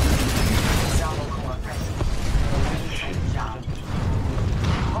 Salvo core ready. Good job.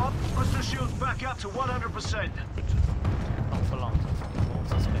 Harvester shields back up to 100%. Not for long.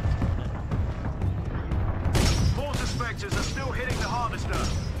 Mortar's good, isn't it? Mortar specters are still hitting the harvester.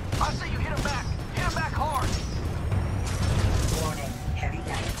 I say you hit them back. Hit them back hard. Warning. Heavy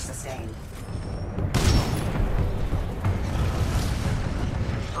damage sustained.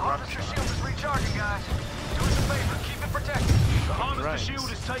 The harvester shield is recharging, guys. Do us a favor, keep it protected. The harvester Right.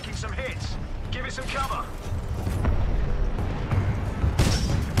 shield is taking some hits. Give it some cover.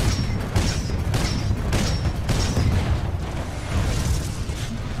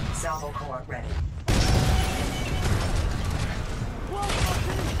 Salvo Salvo core ready.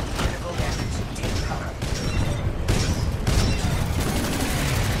 Critical damage. Take cover.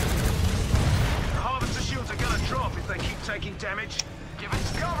 The harvester shields are gonna drop if they keep taking damage. Give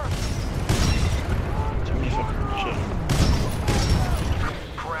it cover. Tell me if I can shit.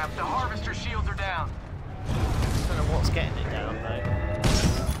 Crap, the harvester shields are down. Don't know what's getting it down though.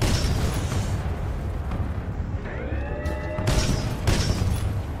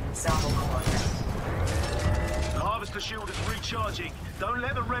 Salvo core ready. The harvester shield is recharging. Don't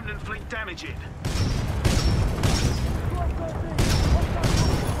let the remnant fleet damage it.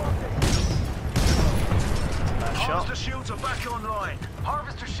 Bad shot. Harvester shields are back online.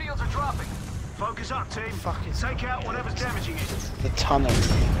 Harvester shields are dropping. Focus up, team. Fucking Take out whatever's damaging it. The tunnel.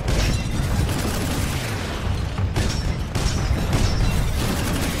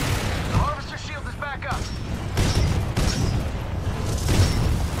 The harvester shield is back up.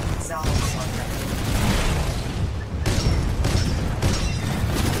 Salvo core ready.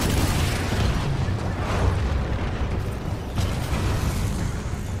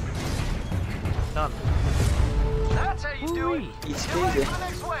 Done. That's how you do it. It's Get ready easy. for the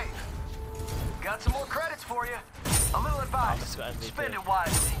next wave. Got some more credits for you. A little I've advice. just got MVP. Spend it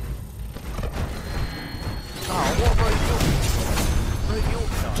wisely. Oh, what Rogue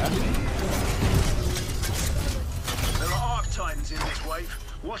Yorkshire? There are arc titans in this wave.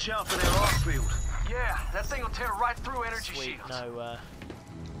 Watch out for their arc field. Yeah, that thing will tear right through energy Sweet, shields. no,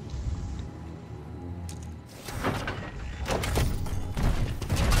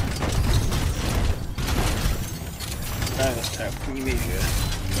 No, that's terrible. Can you move your...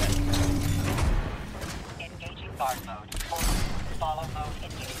 Engaging guard mode. Follow mode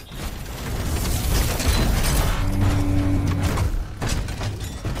engaged.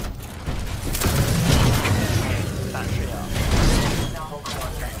 battery up. Salvo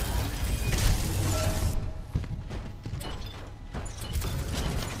core ready.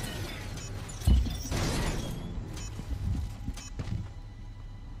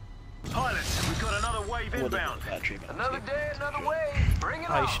 Pilots, we've got another wave What inbound. battery back? Another day, another wave. Bring it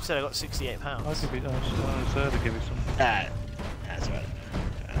Oh, you on. should have said I got £68. I'll give it. I'll say to give it some. That's alright.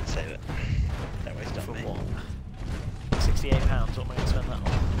 I'll save it. Don't waste For on me. what? £68, what am I going to spend that on?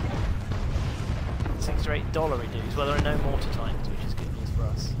 $6 to $8 reduce. Well, there are no mortar titans, which is good news for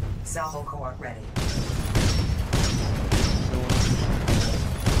us. Salvo core ready.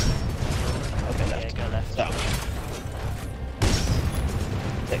 Okay, Yeah, left. go left. So.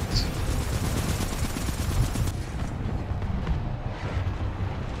 Take this.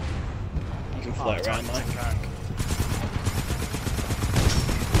 You can float around, Titan's Mike. in track.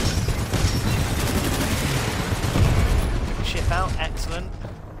 Took the ship out, excellent.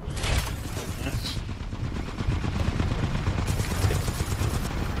 Yes.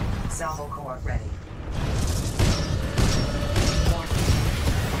 Salvo core ready. Warning.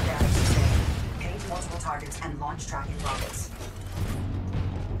 Damage sustained. Page multiple targets and launch tracking rockets.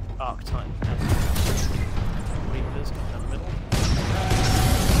 Arc Titan. Reapers coming down the middle.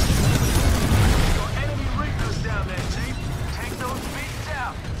 Got enemy Reapers down there, team. Take those beasts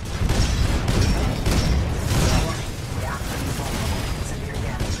out. Reactor vulnerable. Severe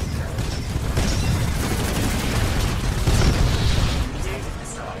damage occurred. Unit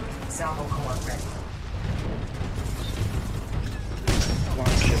destroyed. Salvo core ready.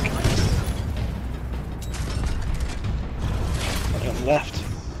 Line ship. Something on the left.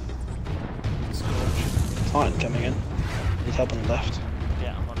 Scorch. Titan coming in. Need help on the left.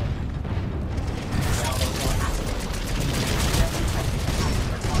 Yeah, I'm on it.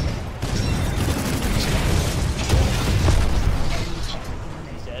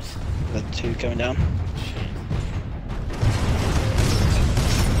 He's dead. The two coming down. Shit.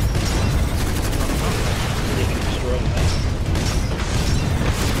 They can destroy me.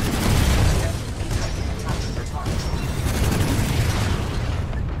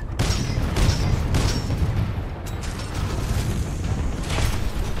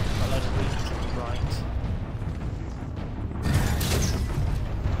 Got a load of Reapers on the right.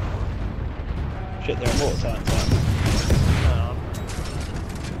 Shit, there are more Titans out.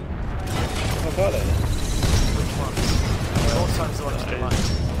 How far are they? Which ones? What time's the one to the right?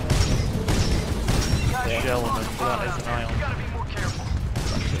 Guys, Yeah. Shell lost and the that front is out an there. ion. You gotta be more careful.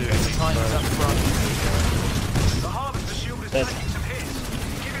 Titans up front. The harvester shield is There's- taking some hits.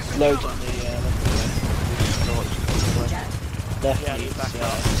 Give it some Loads cover. on the Jet. left. Yeah, needs, back up.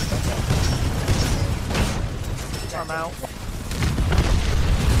 back up. I'm out.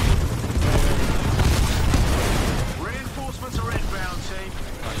 Reinforcements are inbound, team.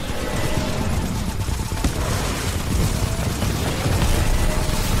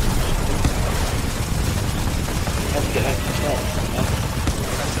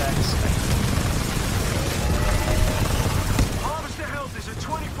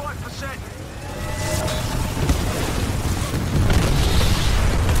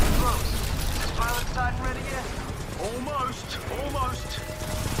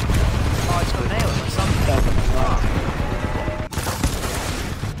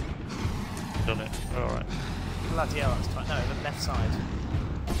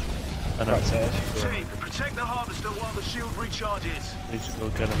 I know. Right side. Team, protect the harvester while the shield recharges. Need to go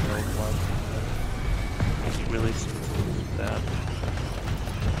get him the old one. He released him down.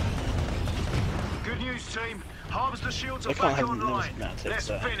 Good news, team. Harvester shields are They can't back have online. limited amount of Let's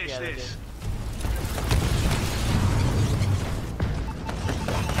ticks, finish Yeah, they this.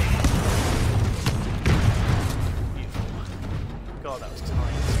 Beautiful. God, that was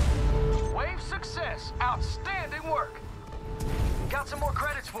tight. Wave success. Outstanding work. Got some more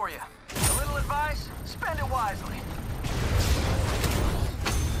credits for you. A little advice, spend it wisely.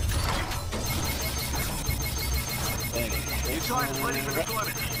 Your time's ready for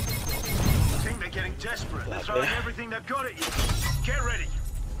deployment. I think they're getting desperate. They're throwing everything they've got at you. Get ready.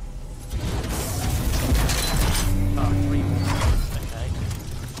 Oh, 3 more. Okay.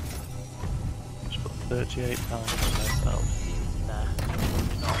 Just put £38 on that. Nah.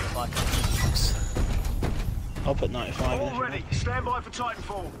 Not if I can. I'll put 95 in All if you ready. Stand by for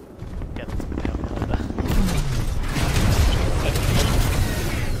Titanfall. Get them to the help over.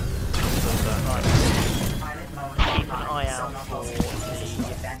 Pilot mode Keep an online. eye out Sonar for pulse position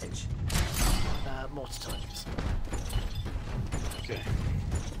the advantage. mortar types. Okay.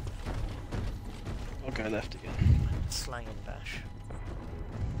 I'll go left again. Slang and bash.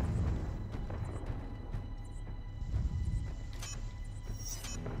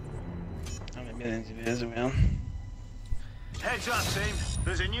 How many millions of years are we on? Heads up, team.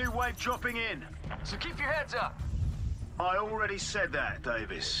 There's a new wave dropping in. So keep your heads up. I already said that,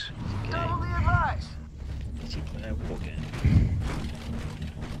 Davis. Double the advice. Multiplayer war game.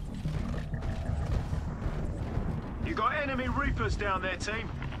 You got enemy reapers down there, team.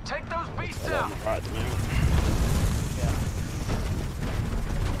 Take those beasts I'm on out. the right at the moment. Yeah.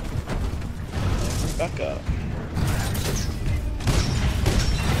 Back up.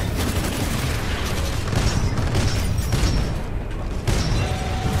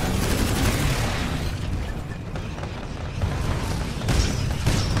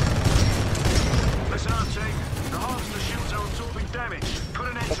 Listen up, team. The harvester shields are absorbing damage. Put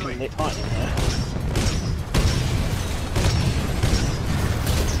an end to Fucking it. lit lightning there.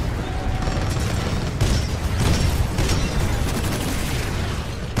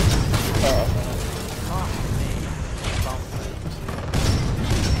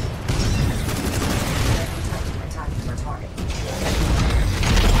 Attacking your target.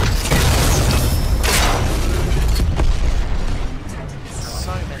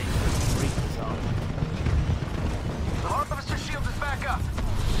 So many reapers on. The harvester shield is back up.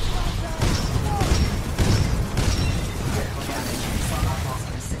 Critical damage. Sonar pulse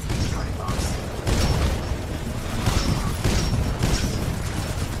and assisting target bombs.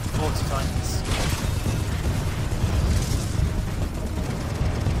 Mortar titans.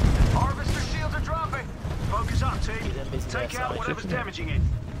 Harvester shields are dropping. Focus up, team. Keep them busy Take their out side. whatever's damaging it.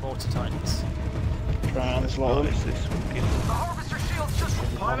 Mortar titans. Try there's a lot What of them. is this fucking... The harvester shield's just...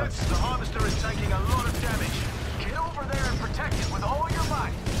 Pilots, the harvester is taking a lot of damage. Get over there and protect it with all your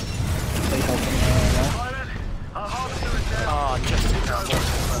might. They help them now. Pilot, our harvester is down. Ah, just in time.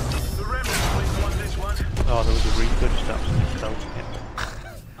 The remnants won this one. Oh, there was a reaper just absolutely felting it.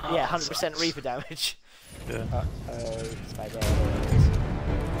 Yeah, 100% reaper damage. Yeah.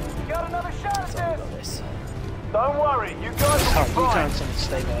 Got another shot at So we this. got this. Don't worry, you guys will Can't be you fine. can't someone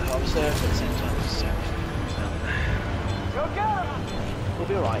stay by the harvester at the same time as Go get him. We'll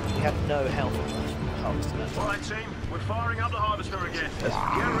be alright. We have no health on that harvester left. All right, team, we're firing up the harvester again. Get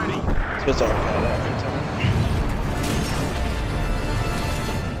ready. It's good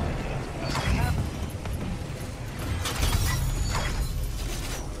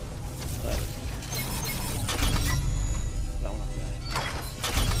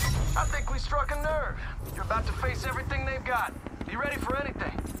I think we struck a nerve. You're about to face everything they've got. Be ready for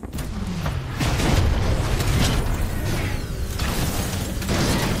anything.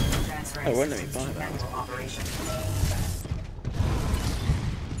 Transferring Oh, wouldn't it be systems to fine, manual operation.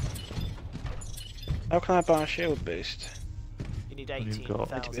 How can I buy a shield boost? You need You've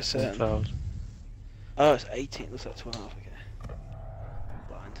got 18,000. certain. 1,000. Oh, it's 18. Looks like 12. Okay.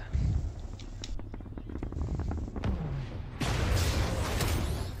 Blind.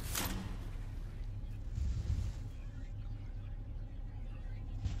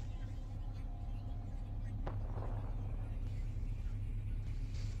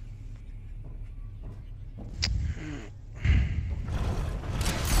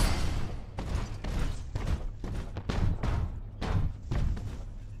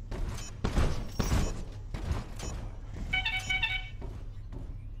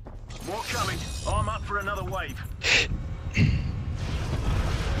 More coming. Arm up for another wave. Why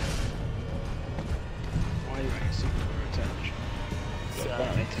do you reckon super attention? So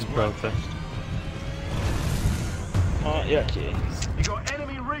It's Protest. Oh, yeah, actually. You got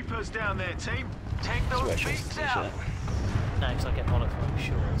enemy reapers down there, team. Take those beasts out. No, because I get bollocks from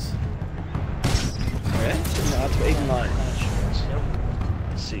shorts. Really? No, I'd even like shorts.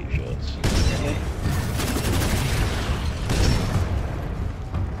 Nope. Suit shorts. Really?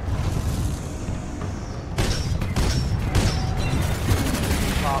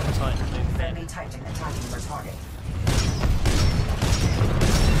 Park the Titan moving. Friendly Titan attacking your target.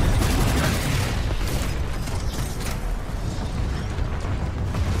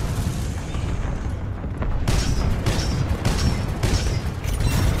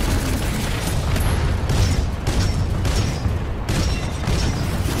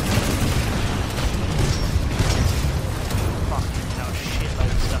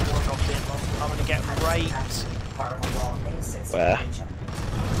 Where?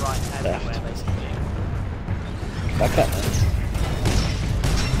 Right, everywhere Left. basically. Back up then.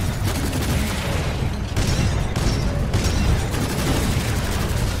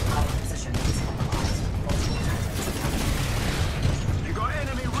 Our position is compromised. Multiple Titans attacking. You got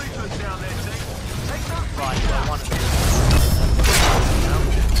enemy reapers down there, team. Take those Right, beasts well, out. one of them.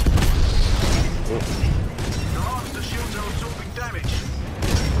 The harvester shields are absorbing damage.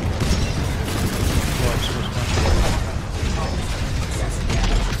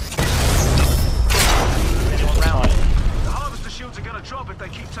 Anyone round? The harvester shields are gonna drop if they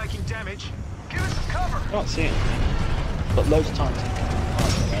keep taking damage. Give us some cover. I can't see it. Got loads of time to come.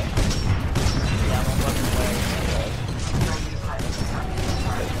 Yeah, I'm on working away. Friendly pilot attacking your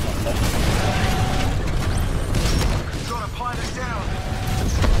target. Got a pilot down.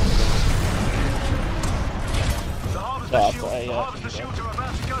 The harvester, Yeah, I've shield, got a, the harvester shields are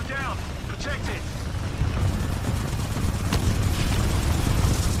about to go down. Protect it.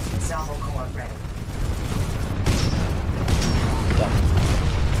 Salvo core ready. Done.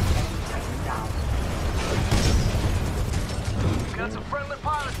 Enemy Titan down. Got some friendly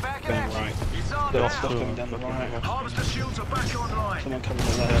pilots back in Going action. right. It's on They're now. off Coming down the right. Harvester shields are back online. Someone coming on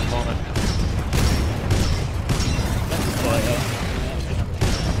the Yeah, left. I'm on it.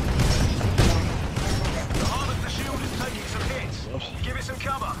 The harvester shield is taking some hits. Give it some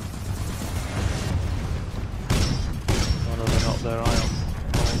cover. Oh no, they're not there, I am.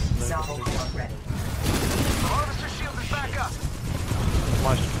 Salvo core ready. The harvester shield is back up.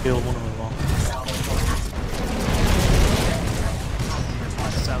 Managed to kill one of them off. Salvo core active.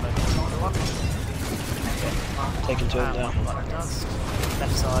 Taking two of them down.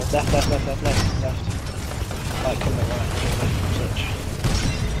 Left side. Left. Right, coming right. Touch.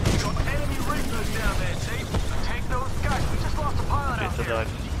 You got enemy reapers down there, team. Take those guys. We just lost a pilot out Shit, there. died.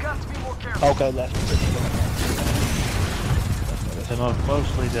 You got to be more careful. I'll go left. They're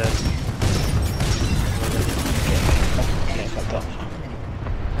mostly dead. Yeah, fucked up.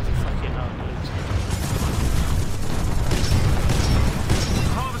 Every fucking night.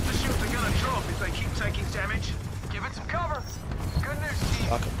 Harvester shields are gonna drop if they keep taking damage. Give it some cover. Good news, team.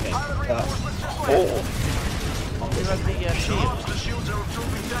 Fuck it, yeah. Pilot reinforcements just Oh! landed. You have the The shield. harvester shields are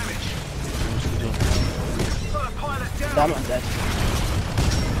absorbing damage. Got a pilot down. Damn it, I'm dead.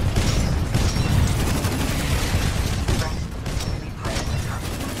 Friendly pilot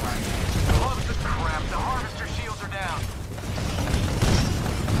attacking your target. The harvester crap. The harvester shields are down.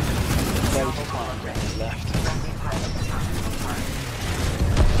 Loads of time. Left. Friendly pilot attacking your target.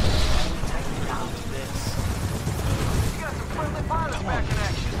 Enemy Titan down. This. You got some friendly pilots back in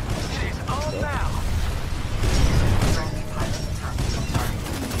action. It is on now. Friendly pilot attacking your target.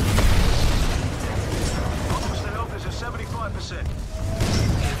 Harvester health is at 75%.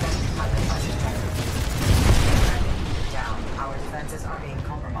 Friendly pilot has detected. Friendly unit down. Our defenses are being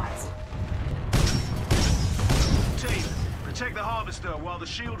compromised. Team, protect the harvester while the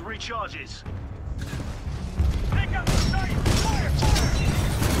shield recharges. Pick up the sight! Fire!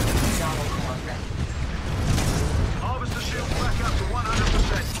 Salvo core ready. Harvester shield back up to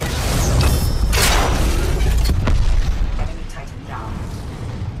 100%. Enemy Titan down.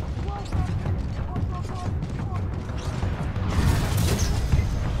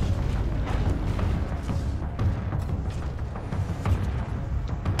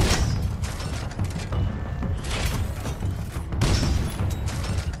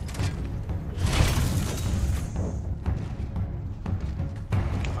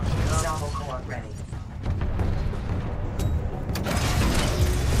 Salvo core ready.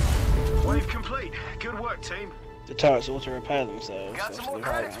 Wave complete. Good work, team. The turrets auto repair themselves. Got some after more the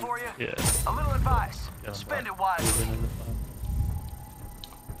credits firing. for you. Yeah. A little advice. Yeah, Spend it We've wisely. been in the farm.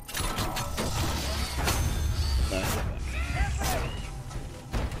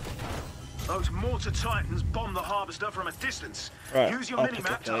 No. Those mortar titans bomb the harvester from a distance. Right, Use your I'll mini pick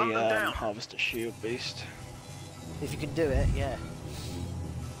map up to hunt them a down. harvester shield beast. If you can do it, yeah.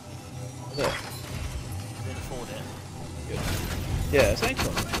 Is it? You can afford it. Yeah, it's 80.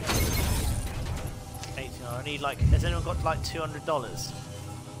 18. I need like. Has anyone got like $200?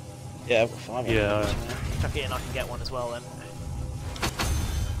 Yeah, I've got 5. Yeah. Chuck it in, I can get one as well then.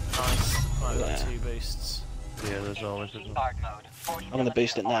 Nice. Right, we've got Yeah. 2 boosts. Yeah, there's always a I'm gonna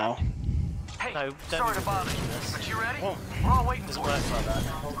boost it now. Hey, No, don't sorry to even bother do you, this. but you ready? Oh. We're all waiting Doesn't for work you. like that.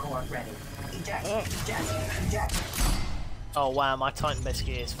 Thermal core ready. Eject, Oh. eject, eject. Oh wow, my Titan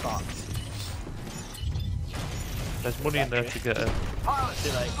basically is fucked. There's money in there to get a... Pilot, Too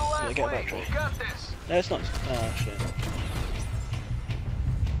late. this is the last Yeah, get a wave. battery. We've got this. No, it's not. Oh shit.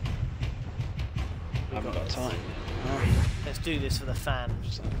 I haven't got time. Oh, Let's do this for the fan.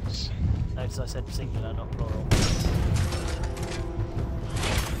 sucks. Notice I said singular, not plural.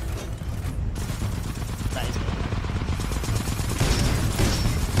 That is good.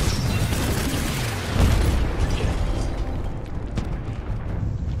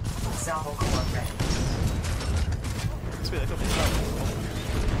 Thermal core ready. Sweet, I got me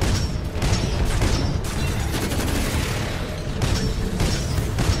trouble.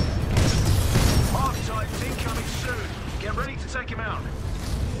 Arc Titans incoming soon. Get ready to take him out.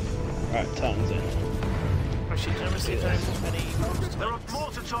 Right, Titan's in. Oh shit, did I receive any monsters? There are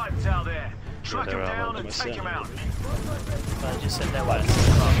mortar titans out there. Track there them are, down I'm and take them out. I just said there was.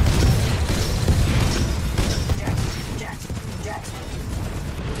 Eject, eject, eject.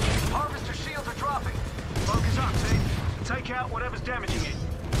 Harvester shields are dropping. Focus up, team. Take out whatever's damaging it.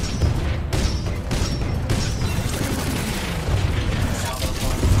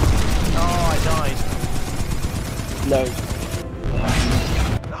 Oh, I died. Low.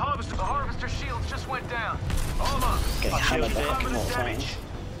 The harvester shields just went down. Armor. Getting hammered by fucking Permanent mortar damage. titans.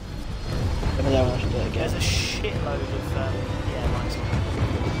 Let me know when I should do it There's a again. shitload of, yeah, nice.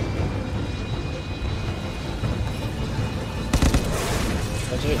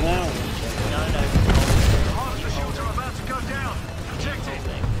 I'll do it now. No, no. The harvester shields are about to go down. Protect it.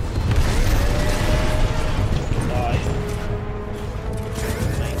 Die.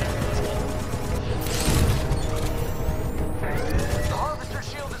 The harvester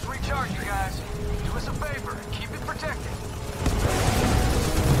shield is recharged, you guys. Do us a favor. Keep it protected.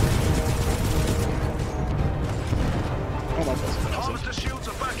 Oh my god. The harvester shields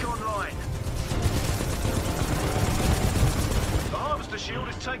are back online. The harvester shield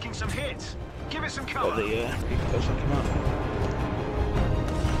is taking some hits. Give it some Got cover. the go fuck him up.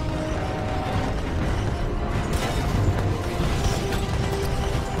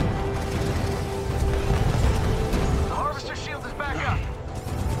 The harvester shield is back up.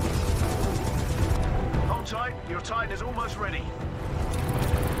 Hold tight. Your Titan is almost ready.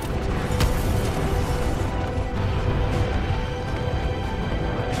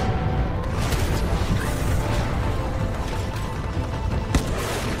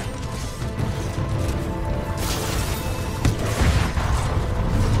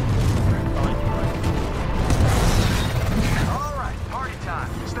 All right, party time.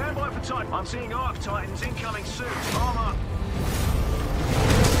 Stand by for Titan. I'm seeing Arc Titans incoming soon. Arm up.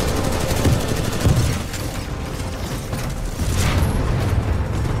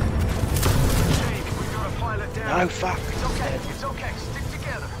 Team, we've got a pilot down. No, fuck. It's okay. It's okay. Stick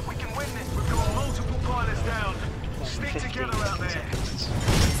together. We can win this. We've got multiple pilots down. Stick 15 together out there. seconds.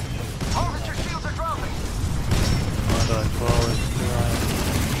 Harvester shields are dropping. I died falling.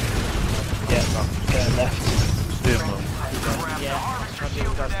 Yeah, going left. Steam mode. Grab the Yeah, harvester try to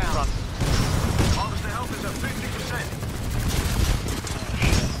shields go are to the down. front. Harvester health is at 50%.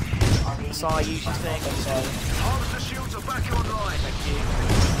 Sai, use your thing. Harvester shields are back online. Thank you.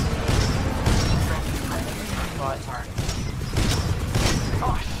 Right.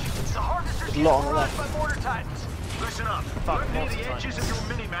 Oh, the harvester There's a shields lot on the are left. by mortar titans. Listen up. Fuck, Look near mortar the edges titans. of your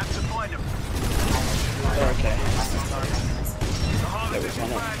mini-map to find them. They're okay. The harvester's in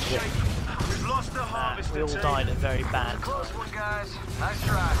one up. bad Yeah. shape. We've lost the We harvester all team. died at very bad Close times. one, guys. Nice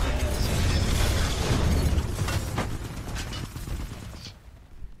try.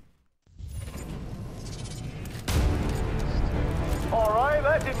 Alright,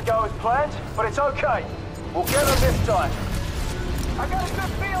 that didn't go as planned, but it's okay. We'll get them this time. I got a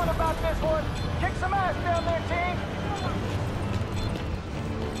good feeling about this one. Kick some ass down there, team.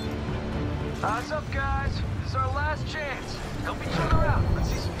 Eyes up, guys. This is our last chance. Help each other out. Let's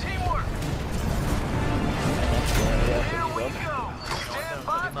see some teamwork. Here we go. Stand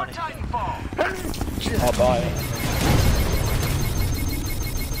by for Titanfall. I'll buy it.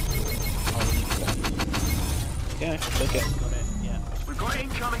 Yeah, take it. Got it, yeah. We've got Got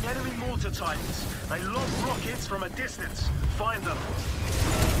incoming enemy mortar titans. They lob rockets from a distance. Find them.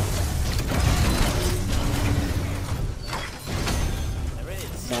 There it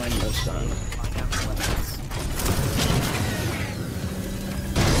is. 9 more sun.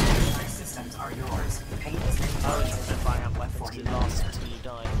 My systems are yours. Pay as many I always times remember buying up weapons because it lasts until you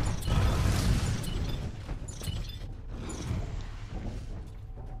die.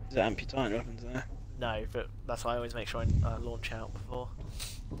 Is that Amputant weapons there? No, but that's why I always make sure I launch out before.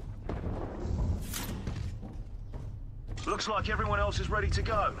 Looks like everyone else is ready to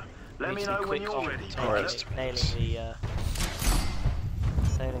go. Let me know when you're ready. Alright.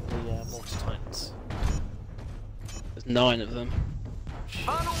 Nailing the mortar titans. There's 9 of them.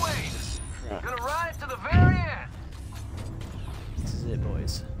 On the way. Right. Gonna ride to the very end. This is it,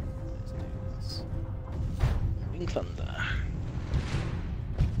 boys. Let's do this. Wing Thunder.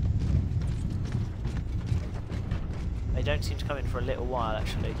 They don't seem to come in for a little while,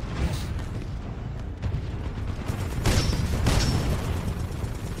 actually.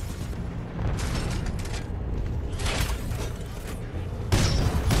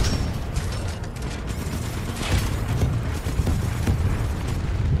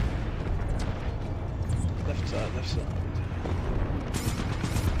 Left side, left side.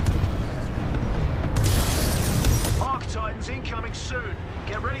 Arc Titans incoming soon.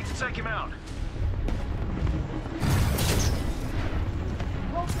 Get ready to take him out.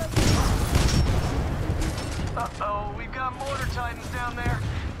 Uh-oh, we've got mortar titans down there.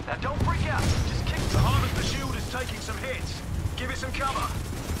 Now don't freak out. Just kick the Harvester shield is taking some hits. Give it some cover.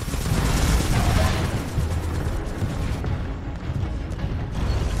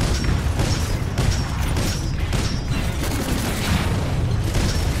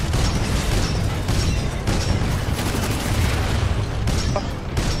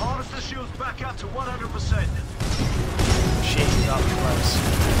 Harvester shield's back up to 100%. Shit, he's up close.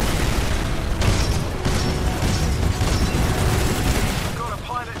 Got a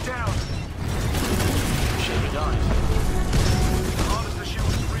pilot down. Shit, he died. The Harvester shield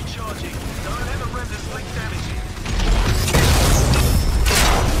is recharging. Don't let the remnants link damage it.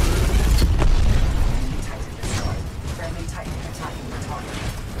 Titan destroyed. Friendly Titan attacking the target.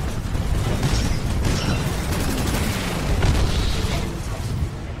 Enemy Titan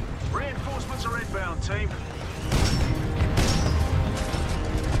eliminated. Reinforcements are inbound, team.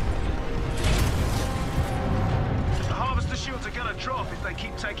 The Harvester shields are gonna drop if they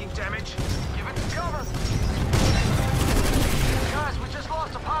keep taking damage. Give it cover. Guys, we just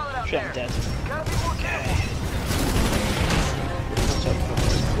lost a pilot out Shit, there. I'm dead. Gotta be more careful. What's up with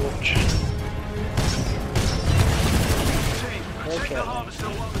this torch? Team, protect Okay, the then. Harvester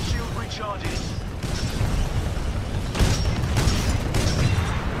while the shield recharges.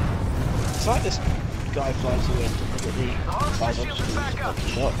 It's like this guy flies away and look at the The Harvester 5 shield is back up.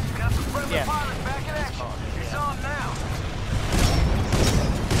 shot. Got some friendly Yeah. pilots back in action. It's on now.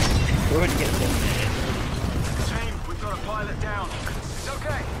 We're already getting there. Team, we've got a pilot down. It's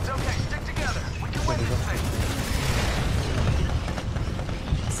okay. It's okay. Stick together. We can win this thing.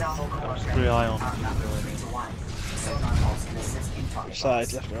 Salvo core 3 ions. outnumbered 3 to 1. Sonar pulse can assist in target Which side,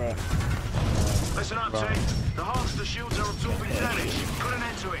 loss. left or right? Listen up, team. The Harvester shields are absorbing damage. Put an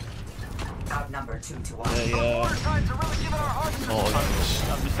end to it. Outnumbered 2 to 1. They, The mortar titans are really giving our hearts a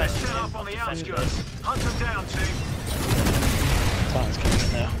I'm defending set him. up on the I'm defending outskirts. him. Hunt them down, team. Titan's coming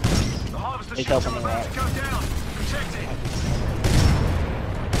in now. The Harvester Need shields help are on the about right. to go down. Protect it.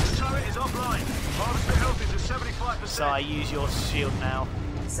 The turret is offline. Harvester health is at 75%. So I use your shield now.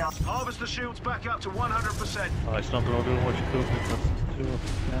 Harvester shields back up to 100%. Alright, it's not going to do what you could because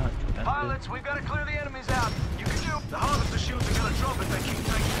Pilots, we've got to clear the enemies out. You can do. The Harvester shields are going to drop if they keep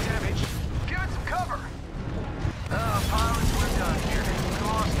taking damage. Give it some cover. Pilots, we're done here. We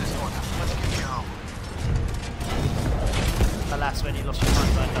lost this one. Let's get you home. Alas, when you lost your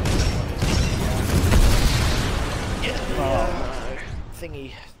mind, I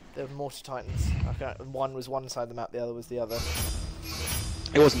thingy, the mortar titans. Okay, one was one side of the map, the other was the other.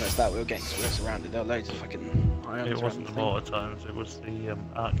 It wasn't just that, we were getting surrounded. There were loads of fucking ions. It wasn't the mortar titans, it was the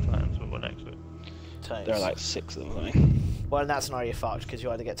arc titans that were next to it. There are like 6 of them, I think. Well, in that scenario, you're fucked because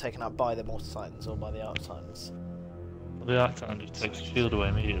you either get taken out by the mortar titans or by the arc titans. Well, the arc titan just takes the shield away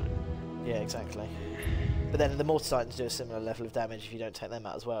immediately. Yeah, exactly. But then the mortar titans do a similar level of damage if you don't take them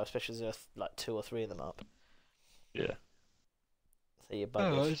out as well, especially as there are like 2 or 3 of them up. Yeah. So you're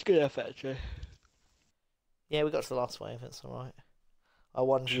buggered. It's good effort, actually. Yeah, we got to the last wave, it's alright. I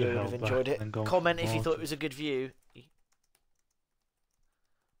wonder you would have enjoyed it. Comment if you thought it was a good view.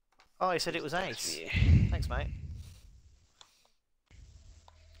 Oh, he said it was ace. Thanks, mate.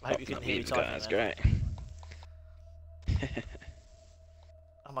 I hope you couldn't hear me typing That's there. great.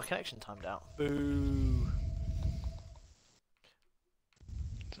 Oh, my connection timed out. Boo.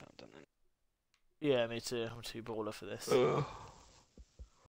 So I've done that. Yeah, me too. I'm too baller for this. Ugh.